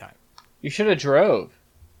me every time. You should have drove.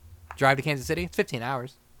 Drive to Kansas City? It's 15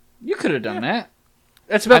 hours. You could have done that.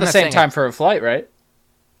 That's about I'm the not same saying time it. for a flight, right?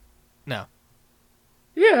 No.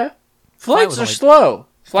 Yeah. Flight Flights was are only- slow.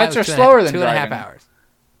 Flights are slower than 2.5 driving. hours.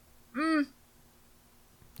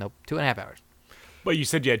 Nope, 2.5 hours. But you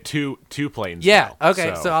said you had two planes. Yeah. now,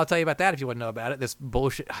 Okay. So I'll tell you about that if you want to know about it. This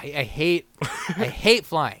bullshit. I hate. I hate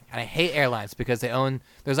flying and I hate airlines because they own.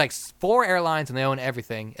 There's like 4 airlines and they own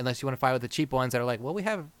everything. Unless you want to fly with the cheap ones that are like, well, we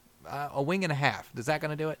have a wing and a half. Is that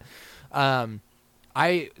going to do it?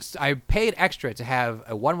 I paid extra to have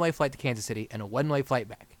a one-way flight to Kansas City and a one-way flight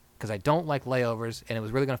back because I don't like layovers and it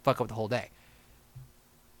was really going to fuck up the whole day.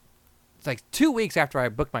 It's like 2 weeks after I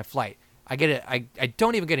booked my flight. I get it. I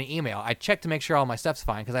don't even get an email. I check to make sure all my stuff's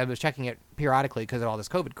fine because I was checking it periodically because of all this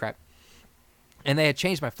COVID crap. And they had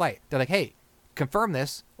changed my flight. They're like, hey, confirm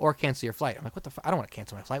this or cancel your flight. I'm like, what the fuck? I don't want to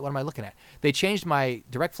cancel my flight. What am I looking at? They changed my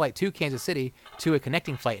direct flight to Kansas City to a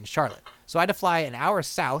connecting flight in Charlotte. So I had to fly an hour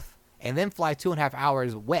south and then fly 2.5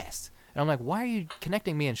 hours west. And I'm like, why are you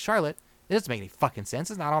connecting me in Charlotte? It doesn't make any fucking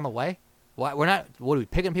sense. It's not on the way. What are we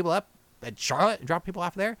picking people up at Charlotte and drop people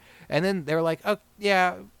off there? And then they were like, oh,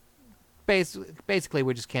 yeah, basically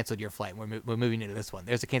we just canceled your flight. We're moving into this one.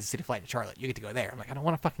 There's a Kansas City flight to Charlotte. You get to go there. I'm like, I don't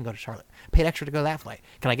want to fucking go to Charlotte. I paid extra to go to that flight.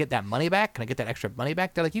 Can I get that money back? Can I get that extra money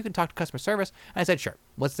back? They're like, you can talk to customer service. And I said, sure.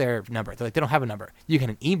 What's their number? They're like, they don't have a number. You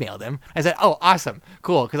can email them. I said, oh, awesome,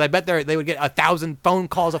 cool, because I bet they would get 1,000 phone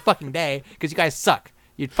calls a fucking day because you guys suck.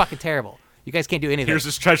 You're fucking terrible. You guys can't do anything. Here's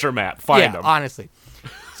this treasure map. Find them. Honestly.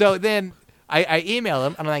 So then I email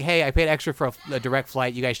them. I'm like, hey, I paid extra for a direct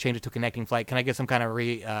flight. You guys changed it to a connecting flight. Can I get some kind of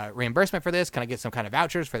reimbursement for this? Can I get some kind of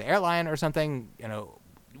vouchers for the airline or something? You know,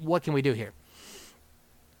 what can we do here?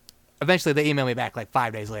 Eventually, they email me back like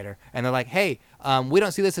 5 days later, and they're like, hey, we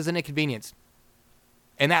don't see this as an inconvenience.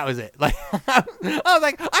 And that was it. Like, I was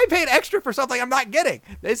like, I paid extra for something I'm not getting.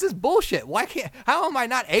 This is bullshit. How am I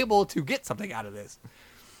not able to get something out of this?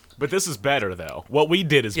 But this is better, though. What we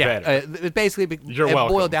did is better. Basically, You're it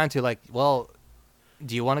welcome. boiled down to like, well,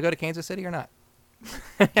 do you want to go to Kansas City or not?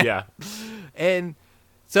 Yeah. And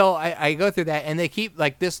so I go through that, and they keep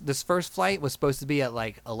like this first flight was supposed to be at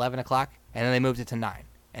like 11 o'clock, and then they moved it to 9,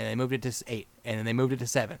 and they moved it to 8, and then they moved it to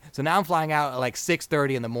 7. So now I'm flying out at like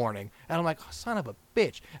 6:30 in the morning, and I'm like, oh, son of a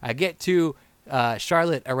bitch. I get to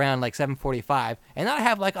Charlotte around like 7:45, and then I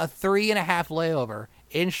have like a 3.5 layover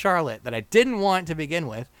in Charlotte that I didn't want to begin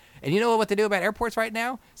with. And you know what to do about airports right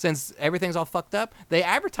now? Since everything's all fucked up, they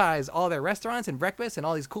advertise all their restaurants and breakfast and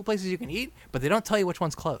all these cool places you can eat, but they don't tell you which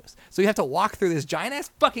one's closed. So you have to walk through this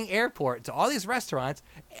giant-ass fucking airport to all these restaurants,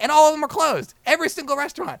 and all of them are closed. Every single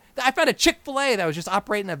restaurant. I found a Chick-fil-A that was just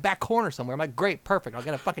operating in a back corner somewhere. I'm like, great, perfect. I'll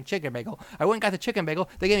get a fucking chicken bagel. I went and got the chicken bagel.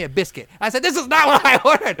 They gave me a biscuit. I said, this is not what I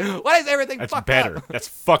ordered. Why is everything That's fucked better. up? That's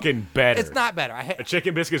fucking better. It's not better. A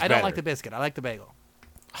chicken biscuit's I better. don't like the biscuit. I like the bagel.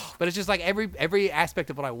 But it's just like every aspect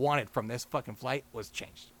of what I wanted from this fucking flight was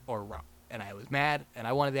changed or wrong. And I was mad, and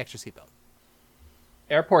I wanted the extra seatbelt.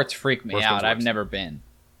 Airports freak me Worst out. comes I've worst. never been.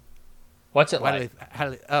 What's it like?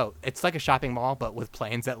 Oh, it's like a shopping mall, but with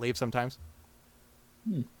planes that leave sometimes.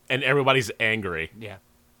 And everybody's angry. Yeah.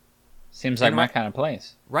 Seems like And my right- kind of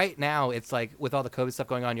place. Right now, it's like with all the COVID stuff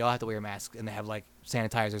going on, you all have to wear a mask, and they have like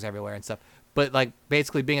sanitizers everywhere and stuff. But like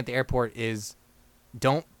basically being at the airport is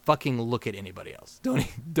don't fucking look at anybody else.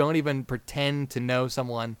 Don't even pretend to know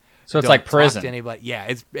someone. So it's Don't like talk prison. to anybody. Yeah,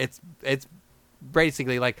 it's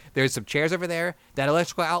basically like there's some chairs over there. That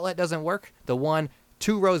electrical outlet doesn't work. The one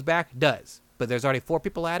 2 rows back does, but there's already 4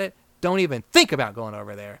 people at it. Don't even think about going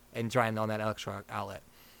over there and trying on that electrical outlet.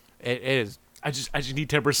 It is. I just need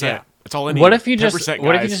 10%. Yeah. That's all I need. What if you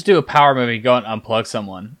 10%, just do a power movie, go and unplug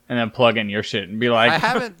someone, and then plug in your shit and be like, I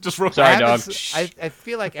haven't. Just real Sorry, I dog. haven't I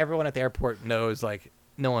feel like everyone at the airport knows like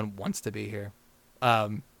no one wants to be here,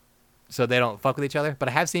 so they don't fuck with each other. But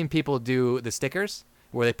I have seen people do the stickers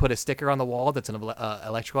where they put a sticker on the wall that's an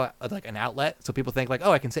electrical like an outlet, so people think like,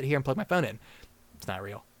 oh, I can sit here and plug my phone in. It's not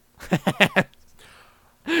real.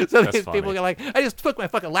 So That's these funny. people are like, I just took my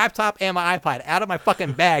fucking laptop and my iPod out of my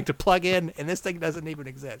fucking bag to plug in, and this thing doesn't even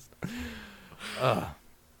exist. damn,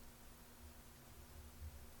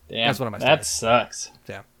 That's one of my that stories. sucks.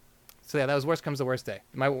 Yeah. So yeah, that was worst comes to worst day.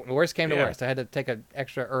 My worst came to Yeah. worst. I had to take an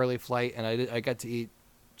extra early flight, and I got to eat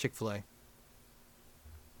Chick-fil-A.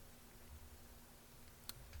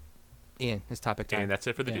 Ian, it's topic time. And that's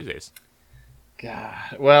it for the Yeah. Tuesdays.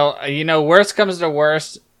 God. Well, worst comes to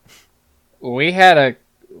worst. We got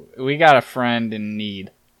a friend in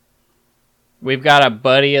need. We've got a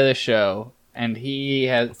buddy of the show, and he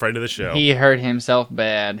Friend of the show. hurt himself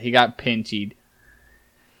bad. He got pinchied.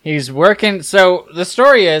 He's working. So the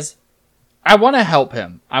story is, I want to help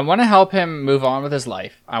him. I want to help him move on with his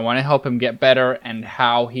life. I want to help him get better and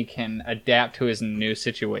how he can adapt to his new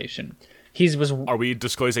situation. Are we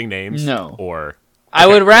disclosing names? No. Or I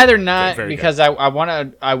would rather not very good. because I want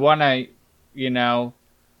to,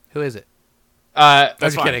 Who is it? that's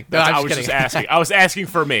just fine. kidding. No, That's- I'm I just was kidding. just asking. I was asking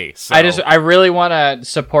for me. So. I really want to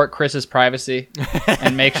support Chris's privacy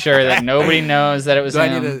and make sure that nobody knows that it was Do I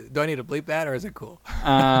him. need to bleep that, or is it cool?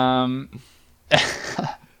 Um,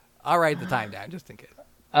 I'll write the time down just in case.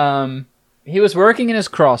 he was working in his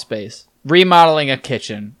crawl space, remodeling a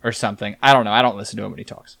kitchen or something. I don't know. I don't listen to him when he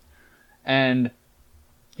talks. And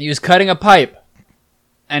he was cutting a pipe,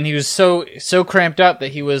 and he was so cramped up that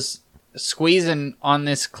he was squeezing on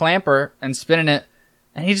this clamper and spinning it,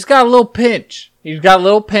 and he just got a little pinch. He got a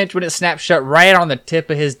little pinch when it snapped shut right on the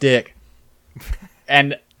tip of his dick.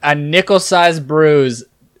 And a nickel-sized bruise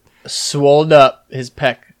swelled up his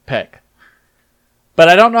peck. But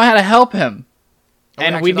I don't know how to help him. Are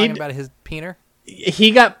And actually we talking need about his peener.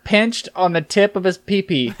 he got pinched on the tip of his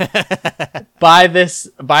pee-pee by this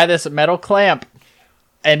metal clamp,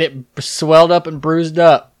 and it swelled up and bruised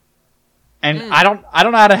up. And I don't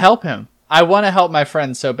know how to help him. I want to help my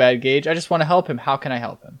friend so bad, Gage. I just want to help him. How can I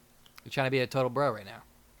help him? You're trying to be a total bro right now.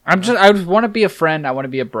 I just want to be a friend. I want to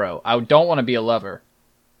be a bro. I don't want to be a lover.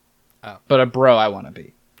 Oh. But a bro I want to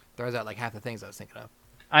be. Throws out like half the things I was thinking of.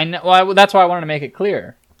 I know. Well, that's why I wanted to make it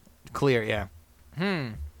clear. Clear, yeah.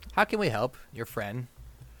 How can we help your friend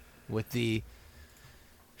with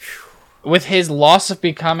With his loss of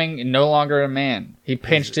becoming no longer a man, he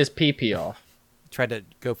pinched his pee-pee off. tried to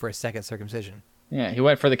go for a second circumcision? Yeah, he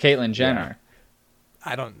went for the Caitlyn Jenner.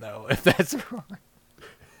 I don't know if that's wrong.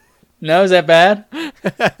 No, is that bad?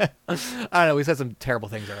 I don't know. We said some terrible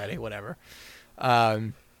things already. Whatever.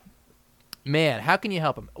 Man, how can you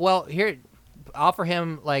help him? Well, here, offer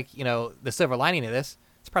him the silver lining of this.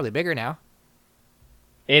 It's probably bigger now.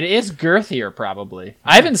 It is girthier, probably.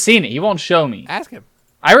 I haven't seen it. He won't show me. Ask him.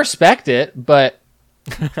 I respect it, but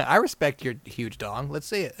I respect your huge dong. Let's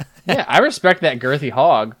see it. yeah, I respect that girthy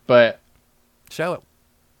hog, but Show it.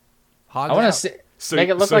 I want to see. So, Make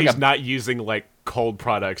it look so like he's a. not using like cold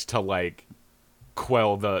products to like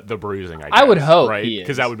quell the bruising. I would guess, hope right? he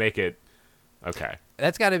Because is. that would make it okay.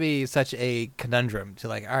 That's got to be such a conundrum to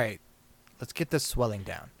all right, let's get this swelling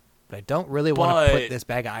down. But I don't really want to But- put this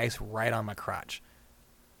bag of ice right on my crotch.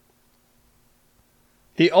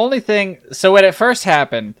 The only thing. So when it first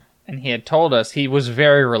happened, and he had told us, he was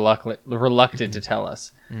very reluctant to tell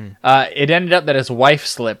us. It ended up that his wife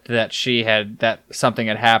slipped that something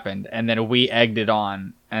had happened, and then we egged it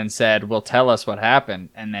on and said, "Well, tell us what happened,"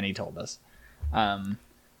 and then he told us.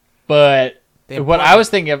 But what I was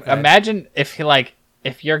thinking of, imagine if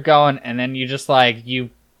if you're going and then you just you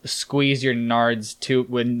squeeze your nards to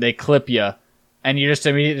when they clip you, and you just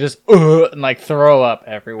immediately just and throw up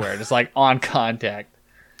everywhere, just on contact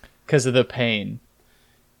because of the pain.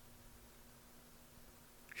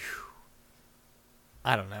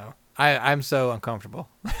 I don't know. I'm so uncomfortable.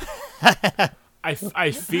 I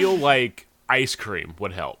feel like ice cream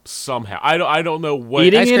would help somehow. I don't know what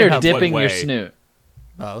Eating ice it cream or helps dipping one your way. snoot.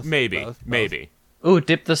 Both. Maybe. Both. Ooh,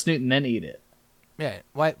 dip the snoot and then eat it. Yeah.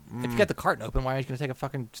 Why? If you got the carton open, why aren't you gonna take a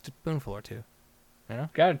fucking spoonful or two? You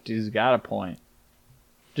know? He's got a point.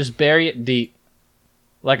 Just bury it deep,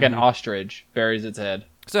 like an ostrich buries its head.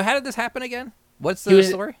 So how did this happen again? What's He the was-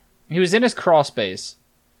 story? He was in his crawl space,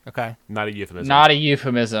 Okay. Not a euphemism. not a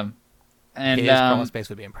euphemism. And His crawl space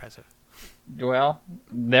would be impressive. well,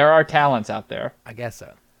 there are talents out there. I guess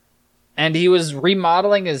so. And he was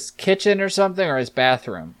remodeling his kitchen or something, or his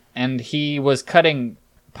bathroom, and he was cutting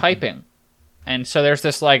piping. And so there's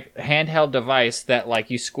this handheld device that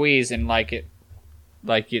you squeeze and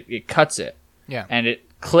it cuts it, Yeah. and it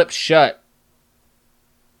clips shut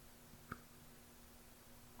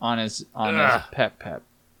on his pep.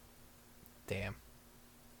 Damn.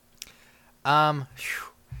 Phew.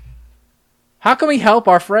 How can we help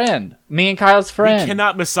our friend? Me and Kyle's We friend.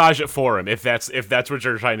 cannot massage it for him if that's what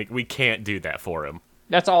you're trying to. We can't do that for him.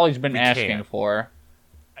 That's all he's been We asking can't. for.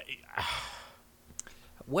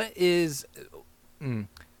 What is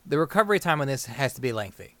the recovery time on this has to be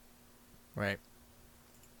lengthy, right?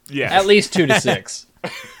 Yeah. At least 2 to 6.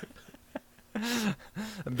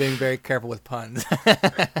 I'm being very careful with puns.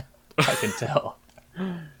 I can tell.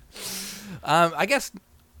 I guess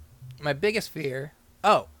my biggest fear.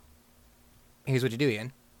 Oh, here's what you do,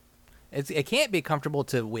 Ian. It can't be comfortable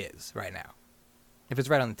to whiz right now, if it's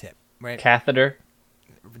right on the tip, right? Catheter.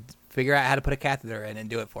 Figure out how to put a catheter in and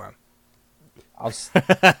do it for him.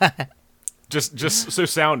 just so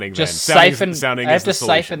sounding. Just then. siphon. Sounding I have is the to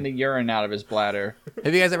siphon solution. the urine out of his bladder.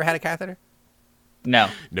 Have you guys ever had a catheter? No.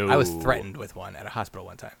 No. I was threatened with one at a hospital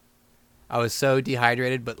one time. I was so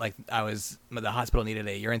dehydrated, but the hospital needed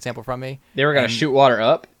a urine sample from me. They were gonna And shoot water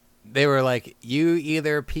up. They were like, "You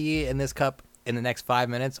either pee in this cup in the next 5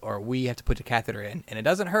 minutes, or we have to put a catheter in, and it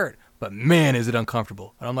doesn't hurt, but man, is it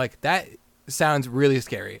uncomfortable." And I'm like, "That sounds really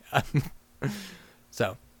scary."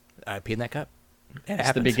 So, I peed in that cup. It It's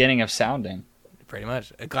happens. the beginning of sounding. Pretty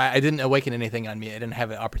much. I didn't awaken anything on me. I didn't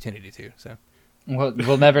have an opportunity to. So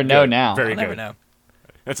We'll never know Good. now. Very I'll never good. know.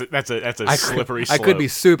 That's a I slippery could, slope. I could be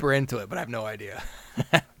super into it, but I have no idea.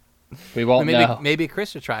 We won't maybe know. maybe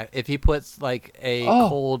Chris should try if he puts a Oh.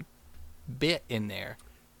 cold bit in there.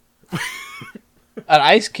 An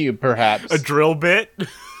ice cube, perhaps. a drill bit.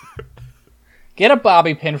 Get a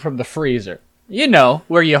bobby pin from the freezer. You know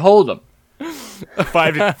where you hold them.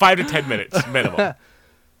 5 to 10 minutes minimum.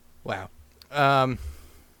 Wow.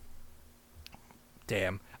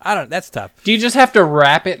 Damn. I don't. That's tough. Do you just have to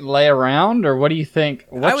wrap it and lay around, or what do you think?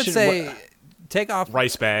 I would say take off.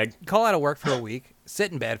 Rice bag. Call out of work for a week.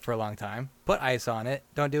 Sit in bed for a long time. Put ice on it.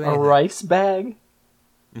 Don't do a anything. rice bag.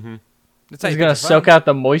 That's how It's you gonna get your soak fun. out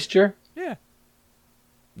the moisture. Yeah.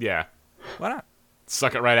 Yeah. Why not?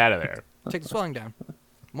 Suck it right out of there. Take the swelling down.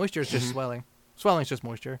 Moisture is just swelling. Swelling's just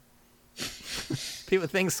moisture.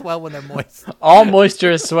 Things swell when they're moist. All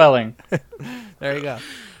moisture is swelling. There you go.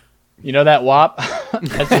 You know that wop?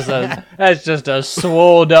 That's just a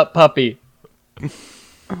swolled up puppy.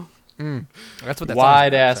 That's what that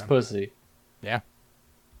Wide ass pussy. Yeah.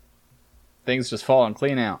 Things just falling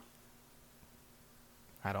clean out.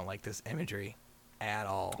 I don't like this imagery at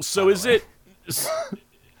all. So is there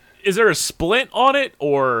a splint on it,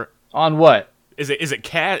 or On what? is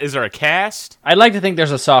there a cast? I'd like to think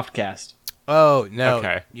there's a soft cast. Oh no!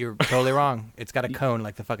 Okay. You're totally wrong. It's got a cone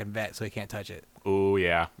like the fucking vet, so he can't touch it. Oh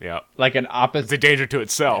yeah. Like an It's opposite. a danger to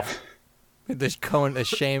itself. This cone,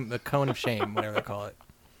 the cone of shame, whatever they call it.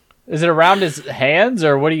 Is it around his hands,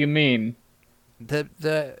 or what do you mean? The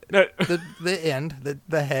end,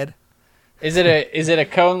 the head. Is it a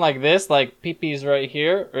cone like this, like pee-pee's right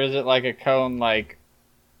here, or is it like a cone like?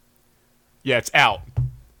 Yeah, it's out.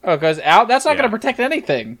 Oh, it goes out. That's not Yeah. going to protect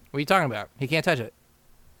anything. What are you talking about? He can't touch it.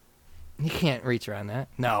 He can't reach around that.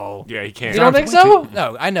 No. Yeah, he can't. You don't think so?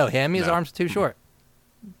 No, I know him. His No. arms are too short,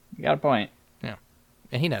 You got a point.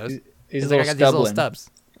 and he knows. He's a like, I little got these little stubbling. stubs.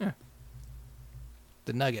 Yeah.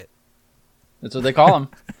 The nugget. That's what they call him.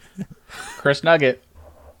 Chris Nugget.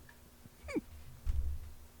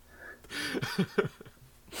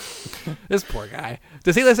 This poor guy.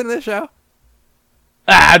 Does he listen to this show?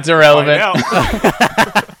 Ah, it's Find irrelevant. out.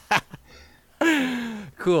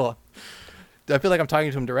 Cool. I feel like I'm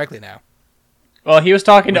talking to him directly now. Well, he was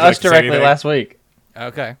talking Would to you us like to say directly anything? last week.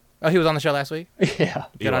 Okay. Oh, he was on the show last week? Yeah.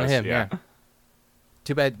 He Good on was, him, yeah.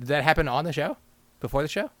 Too bad. Did that happen on the show? Before the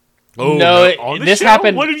show? Oh, No, on the this show?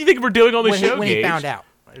 happened- What do you think we're doing on the show, when he Gage? found out.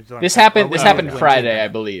 This happened. This Oh, happened okay. Friday, I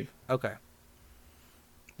believe. Okay.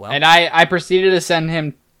 Well, And I proceeded to send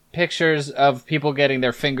him pictures of people getting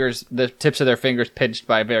their fingers, the tips of their fingers, pinched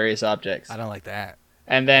by various objects. I don't like that.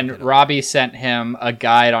 And then Robbie sent him a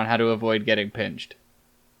guide on how to avoid getting pinched.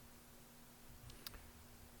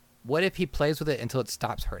 What if he plays with it until it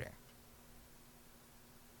stops hurting?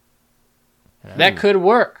 That could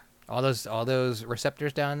work. All those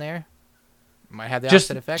receptors down there might have the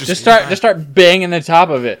Just opposite effect. just start banging the top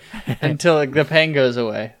of it until the pain goes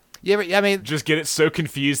away. Yeah, but, I mean, Just get it so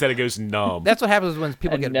confused that it goes numb. that's what happens when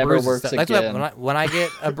people It get never bruises. and works stuff. That's what again. when I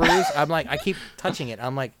get a bruise, I'm like, I keep touching it.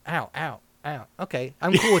 I'm like, ow, ow, ow. Okay,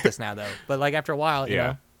 I'm cool with this now though. But like after a while, you Yeah.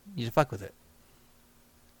 know, you just fuck with it.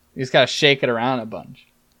 You just gotta shake it around a bunch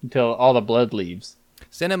until all the blood leaves.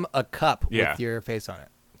 Send him a cup Yeah. with your face on it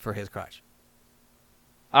for his crotch.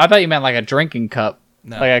 I thought you meant like a drinking cup,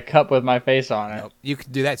 No, like a cup with my face on it. no. You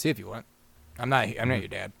could do that too if you want. I'm not your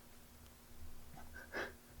dad.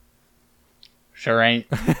 Sure ain't.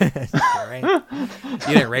 Sure ain't. You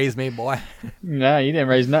didn't raise me, boy. No, you didn't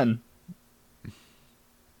raise nothing.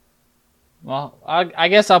 Well, I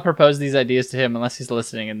guess I'll propose these ideas to him unless he's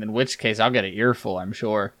listening, and in which case I'll get an earful, I'm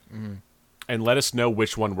sure. And let us know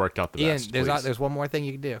which one worked out the Ian, best, there's please. there's one more thing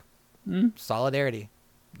you can do. Solidarity.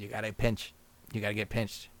 You gotta pinch. You gotta get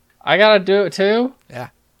pinched. I gotta do it too? Yeah.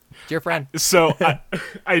 It's your friend. So,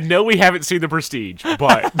 I know we haven't seen The Prestige,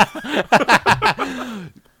 but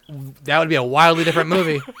That would be a wildly different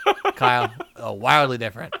movie, Kyle. Wildly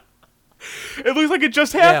different. it looks like it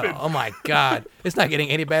just Yeah. happened. Oh my God. It's not getting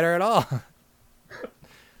any better at all.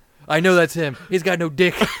 I know that's him. He's got no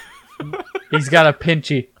dick. He's got a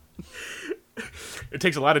pinchy. It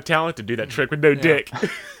takes a lot of talent to do that trick with no dick.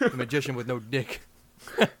 The magician with no dick.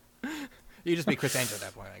 You just be Chris Angel at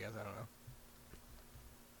that point, I guess. I don't know.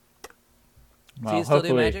 Well, Does he still do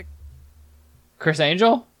hopefully- magic? Chris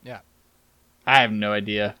Angel? Yeah. I have no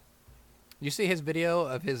idea. You see his video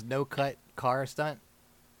of his no-cut car stunt?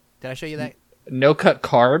 Did I show you that? No cut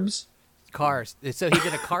carbs? Cars. So he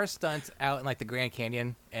did a car stunt out in like the Grand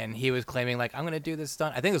Canyon, and he was claiming like, I'm gonna do this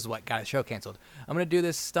stunt. I think this is what got his show canceled. I'm gonna do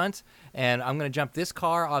this stunt, and I'm gonna jump this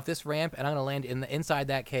car off this ramp, and I'm gonna land inside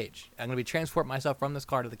that cage. I'm gonna transport myself from this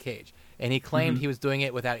car to the cage. And he claimed he was doing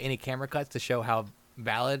it without any camera cuts to show how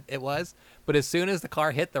valid it was. But as soon as the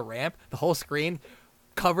car hit the ramp, the whole screen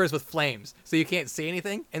covers with flames, so you can't see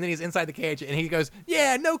anything. And then he's inside the cage, and he goes,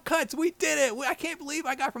 "Yeah, no cuts, we did it. I can't believe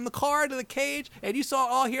I got from the car to the cage, and you saw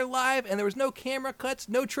it all here live, and there was no camera cuts,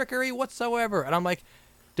 no trickery whatsoever." And I'm like,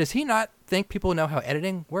 does he not think people know how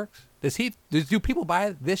editing works? Do people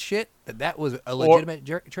buy this shit that was a legitimate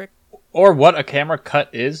trick? Or what a camera cut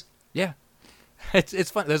is? Yeah. It's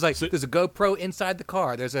fun. There's a GoPro inside the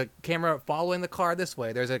car. There's a camera following the car this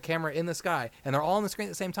way. There's a camera in the sky, and they're all on the screen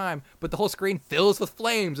at the same time. But the whole screen fills with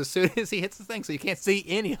flames as soon as he hits the thing, so you can't see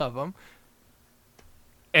any of them.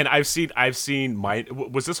 And I've seen Mind.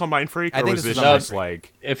 Was this on Mind Freak, I or think was this this was on just Mind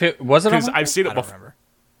like? If it wasn't, Because I've seen I it don't before. remember.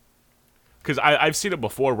 Because I've seen it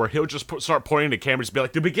before, where he'll just start pointing to cameras, and be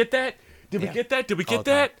like, "Did we get that? Did we Yeah. get that? Did we All get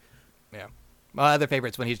the time. that?" Yeah. My other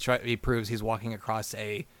favorite's when he proves he's walking across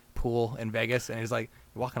a pool in Vegas, and he's like,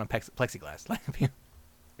 "You're walking on plexiglass."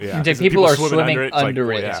 Yeah. And 'Cause people are swimming swimming it's like, under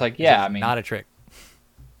well, it. yeah. It's like, yeah, I mean, not a trick.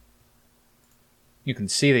 you can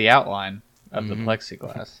see the outline of the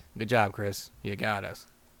plexiglass. Good job, Chris. You got us.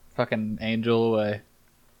 Fucking angel away.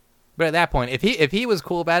 But at that point, if he was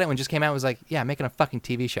cool about it when it just came out, and was like, "Yeah, I'm making a fucking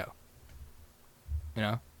TV show," you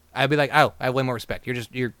know, I'd be like, "Oh, I have way more respect.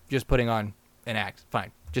 You're just putting on an act.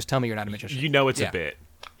 Fine, just tell me you're not a magician." You know it's Yeah. a bit.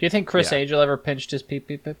 Do you think Chris Yeah. Angel ever pinched his peep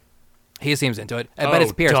peep? He seems into it. I bet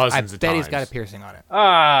it's Oh, pierced. I dozens of bet he's got times. a piercing on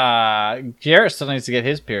it. Jarrett still needs to get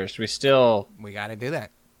his pierced. We still We got to do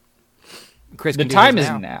that. Chris, the can do time his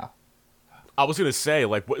isn't now. I was gonna say,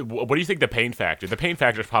 like, what do you think the pain factor? The pain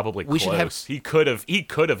factor is probably We should close. He could have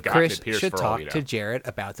gotten Chris it pierced should for all talk we know. to Jarrett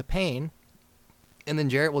about the pain, and then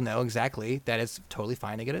Jarrett will know exactly that it's totally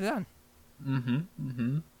fine to get it done.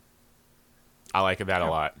 I like that a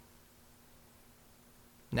lot.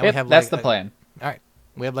 Now Yep, we have that's like the plan. All right,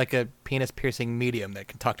 we have like a penis piercing medium that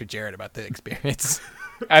can talk to Jarrett about the experience.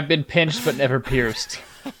 I've been pinched but never pierced.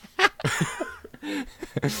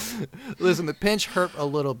 Listen, the pinch hurt a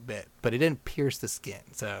little bit, but it didn't pierce the skin.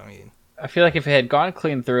 So I mean, I feel like if it had gone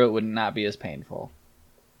clean through, it would not be as painful.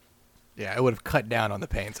 yeah, it would have cut down on the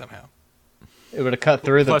pain somehow. It would have cut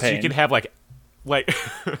through the Plus, pain. you can have like Not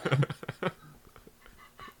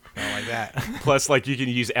like that. plus like you can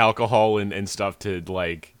use alcohol and stuff to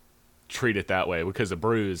like treat it that way because a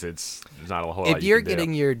bruise, it's not a whole lot. If you you're can do.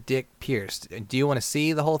 getting your dick pierced, do you want to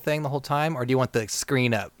see the whole thing the whole time, or do you want the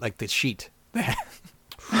screen up, like the sheet? I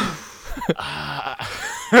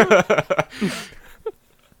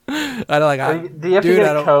don't like. Do you have dude, to I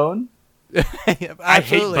get a don't- cone?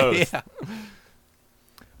 Absolutely, both. yeah.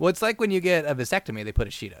 Well, it's like when you get a vasectomy, they put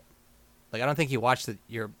a sheet up. Like I don't think you watch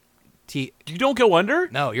your teeth. You don't go under.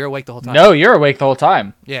 No, you're awake the whole time. No, you're awake the whole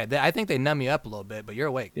time. Yeah, I think they numb you up a little bit, but you're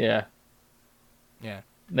awake. Yeah, Yeah,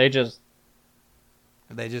 they just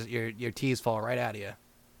they just your teeth fall right out of you.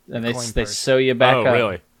 and they Coin they purse. sew you back Oh, up.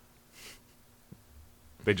 really?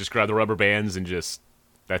 They just grab the rubber bands and just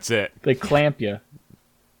that's it. They clamp you.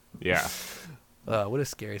 Yeah. What a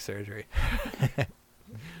scary surgery.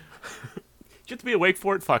 You have to be awake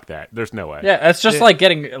for it? Fuck that. There's no way. Yeah, that's just Yeah. like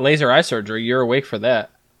getting laser eye surgery. You're awake for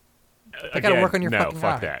that. I gotta work on your no, fucking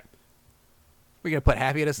fuck eye. that. We're gonna put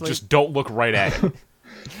Happy to sleep. Just don't look right at it.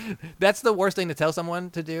 That's the worst thing to tell someone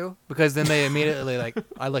to do because then they immediately like,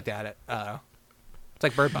 I looked at it. It's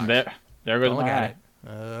like Bird Box. There goes Don't look my at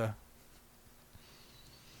eye. it.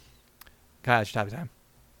 God, it's top time.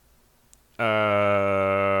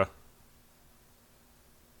 I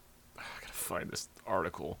gotta find this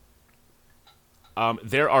article.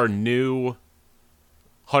 There are new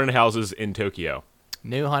haunted houses in Tokyo.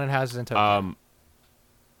 New haunted houses in Tokyo.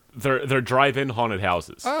 They're drive-in haunted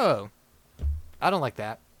houses. Oh, I don't like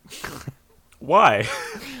that. Why?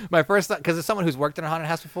 My first thought, because as someone who's worked in a haunted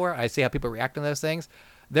house before, I see how people react to those things.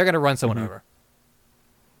 They're gonna run someone over,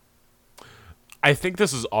 I think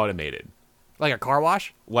this is automated. like a car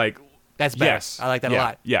wash. Like, That's better. yes. I like that a Yeah.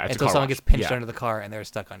 lot. Yeah, it's a until car someone wash. gets pinched Yeah. under the car and they're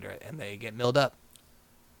stuck under it and they get milled up.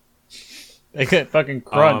 They get fucking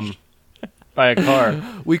crunched by a car.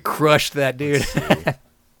 We crushed that dude.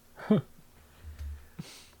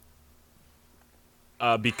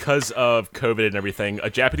 because of COVID and everything, a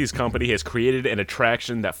Japanese company has created an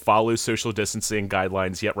attraction that follows social distancing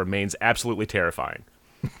guidelines yet remains absolutely terrifying.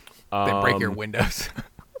 They break your windows.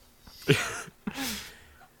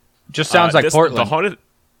 Just sounds like The Portland. haunted.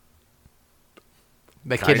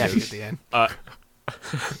 They kidnap you at the end.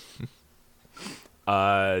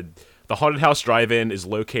 The haunted house drive-in is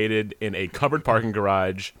located in a covered parking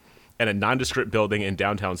garage and a nondescript building in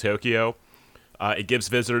downtown Tokyo. It gives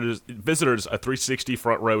visitors a 360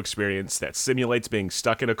 front row experience that simulates being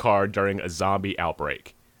stuck in a car during a zombie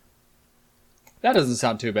outbreak. That doesn't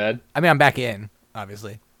sound too bad. I mean, I'm back in,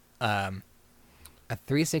 obviously. A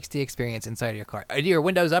 360 experience inside of your car. Are your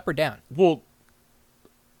windows up or down? Well,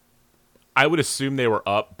 I would assume they were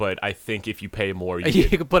up, but I think if you pay more, You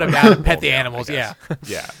you can put them down and pet the animals. I Yeah. guess.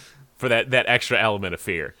 Yeah, for that extra element of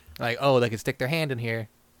fear. Like, oh, they can stick their hand in here.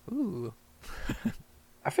 Ooh.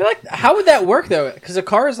 I feel like how would that work though? Because a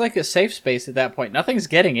car is like a safe space at that point. Nothing's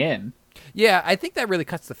getting in. Yeah, I think that really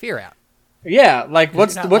cuts the fear out. Yeah, like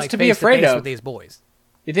what's You're not, what's like, to be face afraid face of? with these boys?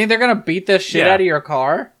 You think they're gonna beat the shit Yeah. out of your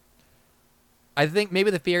car? I think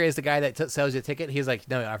maybe the fear is the guy that sells you a ticket. He's like,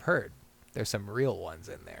 no, I've heard there's some real ones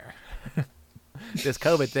in there. This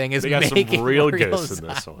COVID thing is They got making some real ghosts in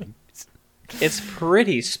this zombies. one. It's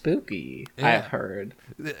pretty spooky. Yeah. I've heard.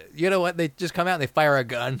 You know what? They just come out and they fire a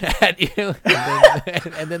gun at you,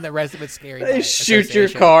 and then the rest of it's scary. They by shoot your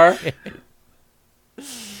association. car.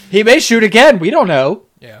 He may shoot again. We don't know.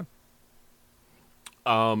 Yeah.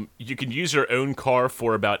 You can use your own car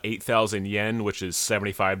for about 8,000 yen, which is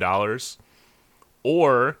 $75.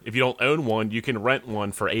 Or if you don't own one, you can rent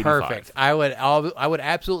one for 85. Perfect. I would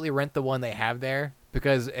absolutely rent the one they have there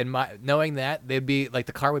because knowing that they'd be like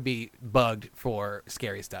the car would be bugged for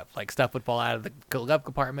scary stuff. Like stuff would fall out of the glove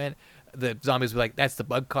compartment. The zombies would be like, "That's the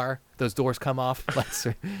bug car. Those doors come off.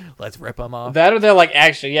 Let's rip them off." That or they'll like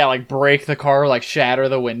actually, like break the car, like shatter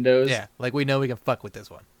the windows. Yeah, like we know we can fuck with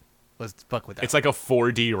this one. Let's fuck with that. It's like a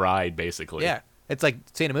 4D ride, basically. Yeah, it's like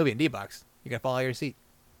seeing a movie in D-Box. You gotta fall out of your seat.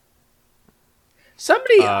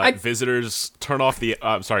 Somebody, visitors turn off the.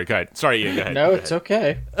 Sorry, go ahead. Sorry, Ian, go ahead. No, Go it's ahead.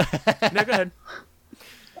 okay. No, go ahead.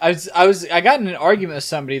 I got in an argument with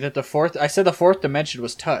somebody that I said the fourth dimension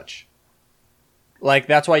was touch. Like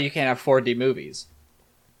that's why you can't have 4D movies.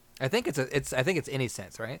 I think it's any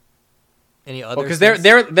sense, right? Any other? Because sense?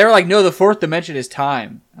 they're like, no, the fourth dimension is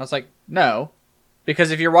time. I was like, no,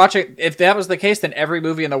 because if that was the case, then every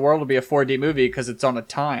movie in the world would be a 4D movie because it's on a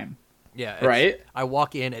time. Yeah, right. I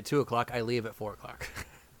walk in at 2:00. I leave at 4:00.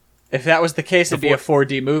 If that was the case, it'd be a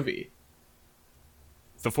 4D movie.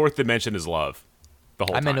 The fourth dimension is love. The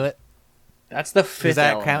whole time. I'm into it. That's the fifth. Does that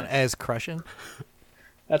element. count as crushing?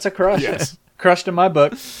 That's a crush. Yes. Crushed in my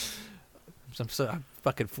book. I'm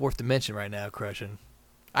fucking fourth dimension right now, crushing.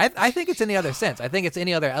 I think it's any other sense. I think it's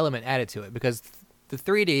any other element added to it because the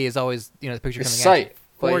 3D is always the picture It's coming sight, at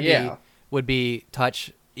you. 4D but yeah. would be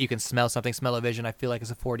touch. You can smell something. Smell-o-vision. I feel like is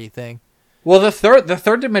a 4D thing. Well, the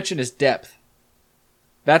third dimension is depth.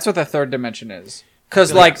 That's what the third dimension is.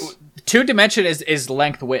 Because like Yes. 2D is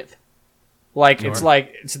length width. Like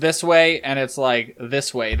it's this way and it's like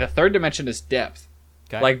this way. The third dimension is depth.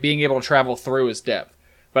 Okay. Like being able to travel through is depth.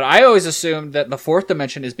 But I always assumed that the fourth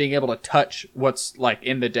dimension is being able to touch what's like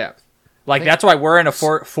in the depth. Like that's why we're in a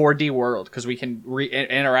 4D world because we can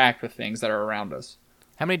interact with things that are around us.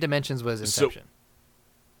 How many dimensions was Inception?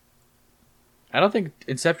 I don't think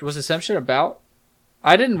Inception about.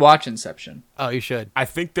 I didn't watch Inception. Oh, you should. I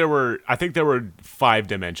think there were 5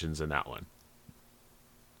 dimensions in that one.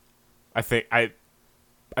 I think.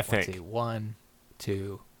 Let's see. 1,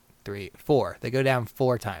 2, 3, 4. They go down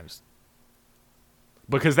 4 times.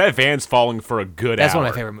 Because that van's falling for a good That's hour. one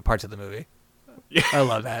of my favorite parts of the movie. Yeah. I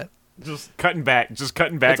love that. Just cutting back. It's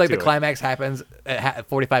like to the it. climax happens at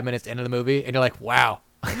 45 minutes into the movie, and you're like, wow.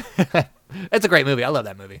 It's a great movie. I love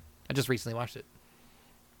that movie. I just recently watched it.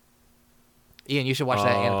 Ian, you should watch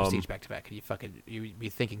that and Prestige back to back. You'd be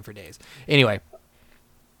thinking for days. Anyway.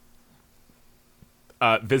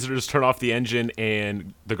 Visitors turn off the engine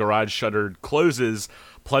and the garage shutter closes,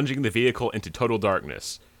 plunging the vehicle into total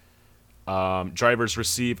darkness. Drivers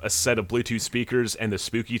receive a set of Bluetooth speakers and the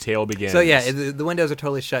spooky tale begins. So yeah, the windows are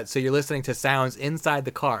totally shut, so you're listening to sounds inside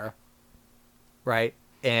the car, right?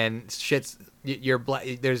 And shit's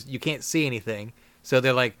you can't see anything, so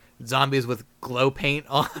they're like zombies with glow paint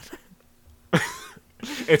on.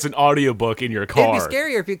 It's an audiobook in your car. It'd be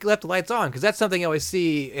scarier if you left the lights on, because that's something you always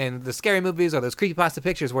see in the scary movies or those creepypasta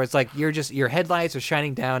pictures where it's like your headlights are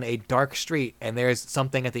shining down a dark street and there's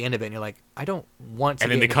something at the end of it and you're like, I don't want to. And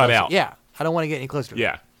get then they any cut closer. out. Yeah, I don't want to get any closer.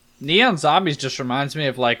 Yeah. Neon Zombies just reminds me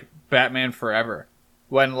of like Batman Forever,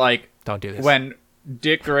 when like Don't do this. when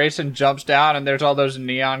Dick Grayson jumps down and there's all those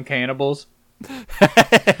neon cannibals.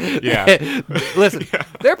 Yeah. Listen,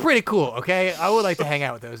 they're pretty cool. Okay, I would like to hang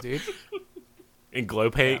out with those dudes. In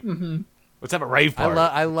glow paint. Mm-hmm. Let's have a rave party.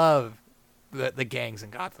 I love the gangs in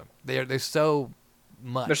Gotham. They're so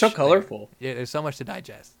much. They're so colorful. Yeah, there's so much to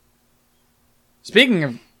digest. Speaking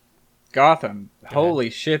of Gotham, holy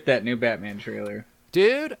shit, that new Batman trailer.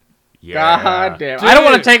 Dude, Yeah. God damn. Dude. I don't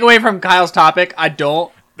want to take away from Kyle's topic. I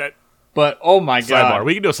don't. That But oh my god. sidebar.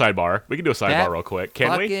 We can do a sidebar. That real quick.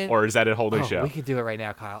 Can we? fucking- Or is that a whole new show? we could do it right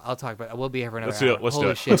now, Kyle. I'll talk about it. We'll be here for another Let's do it. hour. Let's do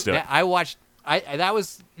Holy it. shit. Let's do it. I watched. That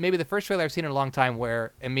was maybe the first trailer I've seen in a long time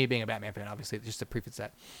where, and me being a Batman fan, obviously, just to preface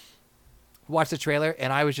that, watched the trailer,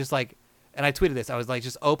 and I was just like, and I tweeted this, I was like,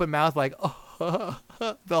 just open mouth, like, oh,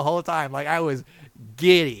 the whole time. Like, I was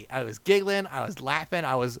giddy. I was giggling. I was laughing.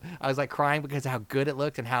 I was like crying because of how good it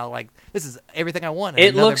looked and how, like, this is everything I want in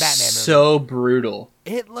It another looks Batman movie. so brutal.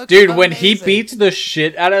 It looks Dude, when he amazing. beats the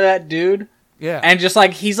shit out of that dude, Yeah. and just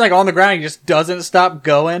like, he's like on the ground, he just doesn't stop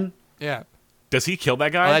going. Yeah. Does he kill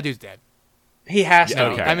that Oh, guy? that dude's dead. He has to.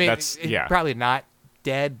 okay. I mean, that's- it's yeah. probably not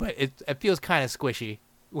dead, but it feels kind of squishy.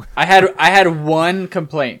 I had one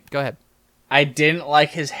complaint. Go ahead. I didn't like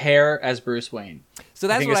his hair as Bruce Wayne. So I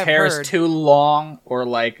that's think what his I've hair heard. is too long, or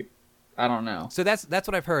like, I don't know. So that's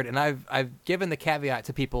what I've heard, and I've given the caveat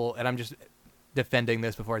to people, and I'm just defending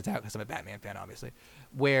this before it's out because I'm a Batman fan, obviously.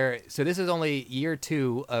 So this is only year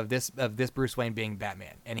 2 of this Bruce Wayne being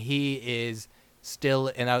Batman, and he is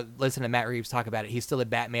still. And I listen to Matt Reeves talk about it. He's still a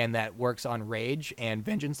Batman that works on rage and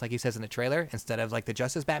vengeance, like he says in the trailer, instead of like the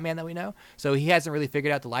Justice Batman that we know. So he hasn't really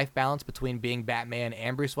figured out the life balance between being Batman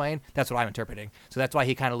and Bruce Wayne. That's what I'm interpreting. So that's why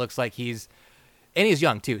he kind of looks like he's. And he's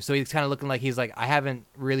young too, so he's kind of looking like he's like, I haven't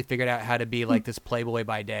really figured out how to be like this playboy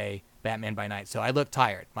by day, Batman by night. So I look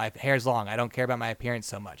tired. My hair's long. I don't care about my appearance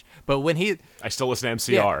so much. But when I still listen to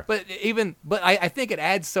MCR. Yeah, but I think it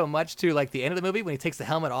adds so much to like the end of the movie when he takes the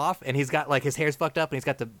helmet off and he's got like his hair's fucked up and he's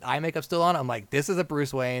got the eye makeup still on. I'm like, this is a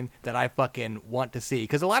Bruce Wayne that I fucking want to see,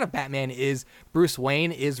 because a lot of Batman is Bruce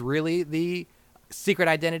Wayne is really the secret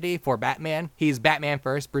identity for Batman. He's Batman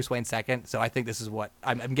first, Bruce Wayne second. So I think this is what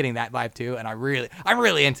I'm getting that vibe too, and I'm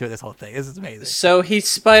really into this whole thing. This is amazing. So he's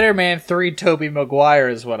Spider-Man 3 Tobey Maguire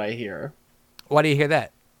is what I hear. Why do you hear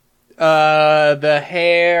that? The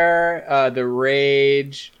hair, the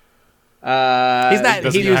rage. He's not.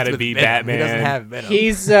 Doesn't know how to be Batman. He doesn't have Venom.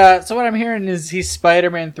 He's so what I'm hearing is he's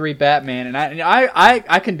Spider-Man 3 Batman, and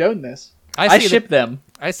I condone this. I ship them.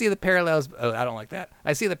 I see the parallels. Oh, I don't like that.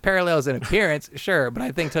 I see the parallels in appearance, sure, but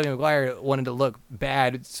I think Tobey Maguire wanted to look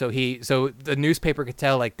bad, so the newspaper could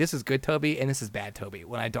tell like this is good Toby and this is bad Toby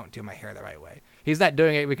when I don't do my hair the right way. He's not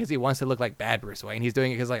doing it because he wants to look like bad Bruce Wayne. He's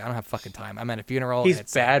doing it because like I don't have fucking time. I'm at a funeral. He's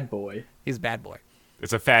bad boy. He's bad boy.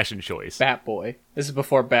 It's a fashion choice. Bat boy. This is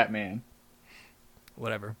before Batman.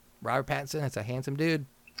 Whatever. Robert Pattinson, that's a handsome dude.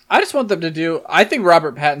 I just want them to do. I think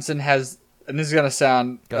Robert Pattinson has, and this is gonna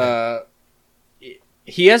sound.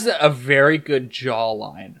 He has a very good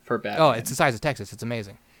jawline for Batman. Oh, it's the size of Texas. It's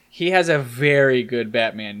amazing. He has a very good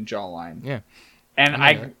Batman jawline. Yeah.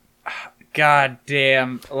 And God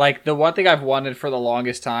damn, like the one thing I've wanted for the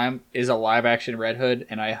longest time is a live action Red Hood,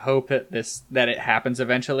 and I hope that it happens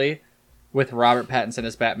eventually with Robert Pattinson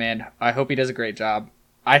as Batman. I hope he does a great job.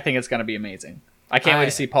 I think it's gonna be amazing. I can't wait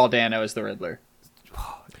to see Paul Dano as the Riddler.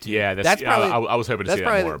 Yeah, that's probably. I was hoping to see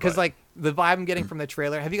that more. Because like the vibe I'm getting from the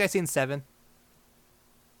trailer. Have you guys seen Seven?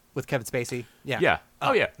 With Kevin Spacey? Yeah. Yeah.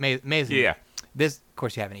 Oh, yeah. Amazing. Yeah. This, of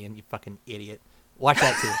course you haven't, Ian, you fucking idiot. Watch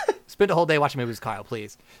that too. Spend a whole day watching movies with Kyle,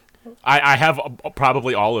 please. I have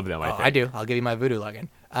probably all of them, I think. I do. I'll give you my voodoo login.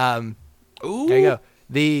 Ooh. There you go.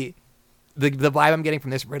 The vibe I'm getting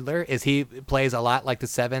from this Riddler is he plays a lot like the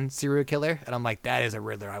Seven serial killer, and I'm like, that is a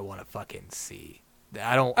Riddler I want to fucking see.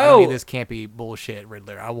 I don't need this campy bullshit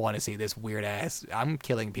Riddler. I want to see this weird ass, I'm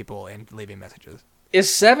killing people and leaving messages. Is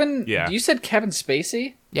Seven? Yeah. You said Kevin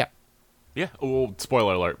Spacey? Yeah. Yeah. Well,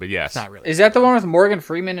 spoiler alert, but yes. It's not really. Is that the one with Morgan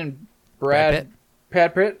Freeman and Brad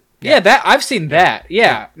Pitt? Yeah. That I've seen that.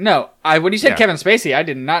 Yeah. No, when you said Kevin Spacey, I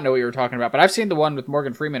did not know what you were talking about, but I've seen the one with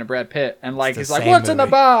Morgan Freeman and Brad Pitt, and like he's like, "What's in the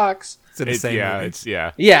box?" It's in the same movie.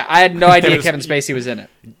 Yeah, I had no idea Kevin Spacey was in it.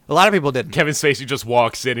 A lot of people didn't. Kevin Spacey just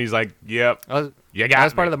walks in. He's like, "Yep, you got That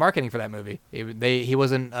was me." part of the marketing for that movie. He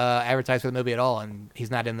wasn't advertised for the movie at all, and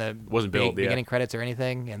he's not in the beginning credits or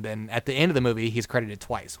anything. And then at the end of the movie, he's credited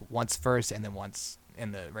twice: once first, and then once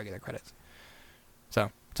in the regular credits.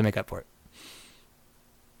 So to make up for it.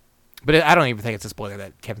 But I don't even think it's a spoiler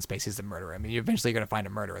that Kevin Spacey's the murderer. I mean, you're eventually going to find a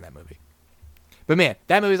murder in that movie. But man,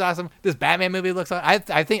 that movie's awesome. This Batman movie looks awesome.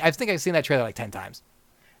 I think I've seen that trailer like 10 times.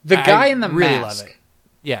 The guy in the really mask. love it.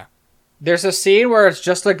 Yeah. There's a scene where it's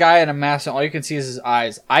just a guy in a mask and all you can see is his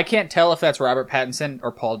eyes. I can't tell if that's Robert Pattinson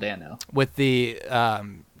or Paul Dano. With the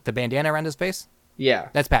bandana around his face? Yeah.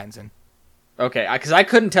 That's Pattinson. Okay, because I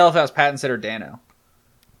couldn't tell if that was Pattinson or Dano.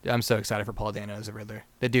 I'm so excited for Paul Dano as a Riddler.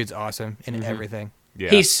 The dude's awesome in everything. Yeah.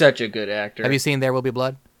 He's such a good actor. Have you seen There Will Be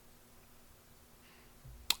Blood?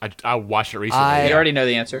 I watched it recently. You already know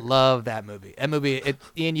the answer. Love that movie. That movie,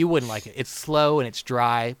 Ian, you wouldn't like it. It's slow and it's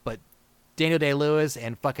dry, but Daniel Day-Lewis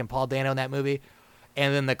and fucking Paul Dano in that movie,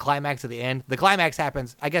 and then the climax at the end. The climax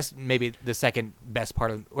happens, I guess maybe the second best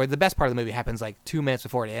part of, or the best part of the movie happens like 2 minutes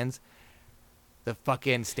before it ends. The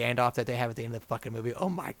fucking standoff that they have at the end of the fucking movie. Oh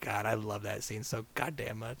my God, I love that scene so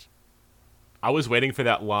goddamn much. I was waiting for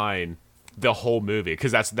that line the whole movie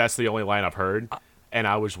because that's the only line I've heard, and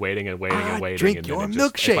I was waiting and waiting and waiting. Drink and your then it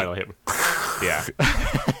milkshake. finally hit me. Yeah.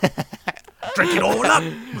 Drink it all up.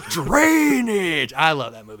 Drainage. I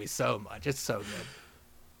love that movie so much. It's so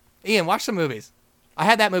good. Ian, watch some movies. I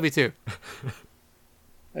had that movie too.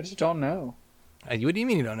 I just don't know. What do you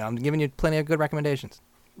mean you don't know? I'm giving you plenty of good recommendations.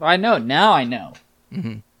 I know. Now I know.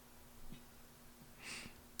 Mm-hmm.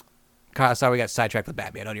 Kyle, sorry we got sidetracked with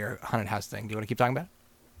Batman on your haunted house thing. Do you want to keep talking about it?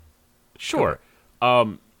 Sure.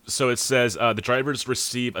 So it says the drivers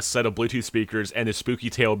receive a set of Bluetooth speakers and the spooky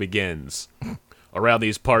tale begins. Around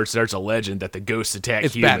these parts, there's a legend that the ghosts attack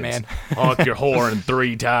It's humans. Batman. Honk your horn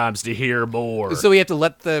 3 times to hear more. So we have to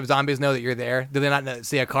let the zombies know that you're there. Do they not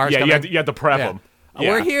see a car? Yeah, coming? you have to prep Yeah. them. Yeah.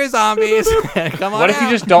 We're here, zombies. Come on. What if you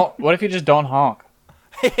just don't? What if you just don't honk?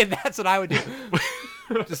 That's what I would do.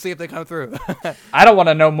 Just see if they come through. I don't want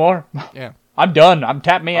to know more. Yeah. I'm done.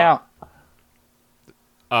 Tap me out.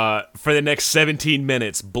 For the next 17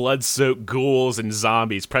 minutes, blood-soaked ghouls and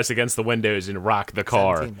zombies press against the windows and rock the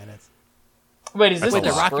car. 17 minutes. Wait, is this Wait,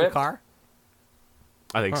 the they rock your script? car?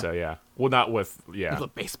 I think so, yeah. Well, not with, With a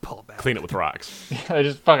baseball bat. clean it with rocks. I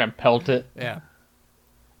just fucking pelt it. Yeah.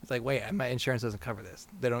 It's like, wait, my insurance doesn't cover this.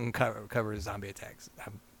 They don't cover zombie attacks.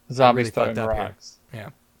 I'm Zombies really fucked throwing up rocks. here. Yeah.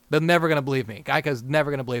 They're never going to believe me. Geico's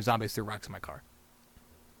never going to believe zombies threw rocks in my car.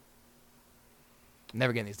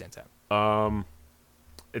 Never getting these dents out.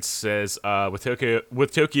 It says, with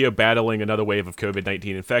Tokyo battling another wave of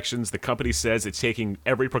COVID-19 infections, the company says it's taking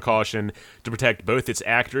every precaution to protect both its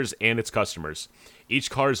actors and its customers. Each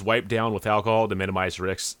car is wiped down with alcohol to minimize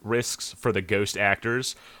risks for the ghost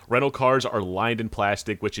actors. Rental cars are lined in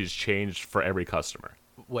plastic, which is changed for every customer.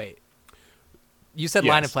 Wait. You said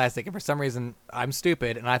line of Yes. plastic, and for some reason, I'm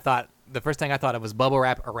stupid, and I thought, the first thing I thought of was bubble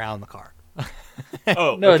wrap around the car.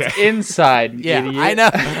 Oh, No, okay. it's inside. You Yeah, idiot. I know.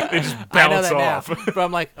 They just I know bounce that off. now. But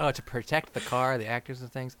I'm like, oh, to protect the car, the actors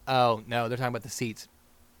and things. Oh no, they're talking about the seats.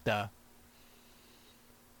 Duh.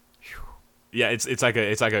 Yeah, it's like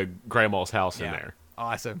a grandma's house in Yeah. there.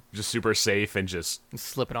 Awesome. Just super safe and just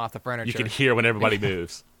Slipping off the furniture. you can hear when everybody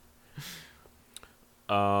moves.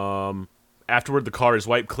 Afterward, the car is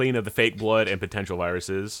wiped clean of the fake blood and potential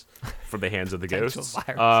viruses from the hands of the Potential ghosts.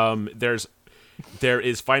 virus. There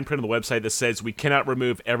is fine print on the website that says we cannot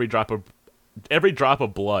remove every drop of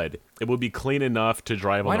blood. It will be clean enough to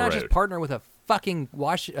drive Why on the not road. just partner with a fucking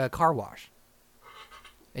car wash?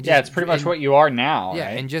 And Yeah, just- it's pretty much and- what you are now. Yeah,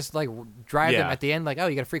 right? and just like drive them Yeah. at the end, like, oh,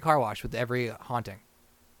 you get a free car wash with every haunting.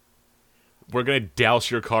 We're gonna douse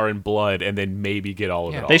your car in blood and then maybe get all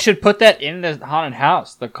of Yeah. it They off. should put that in the haunted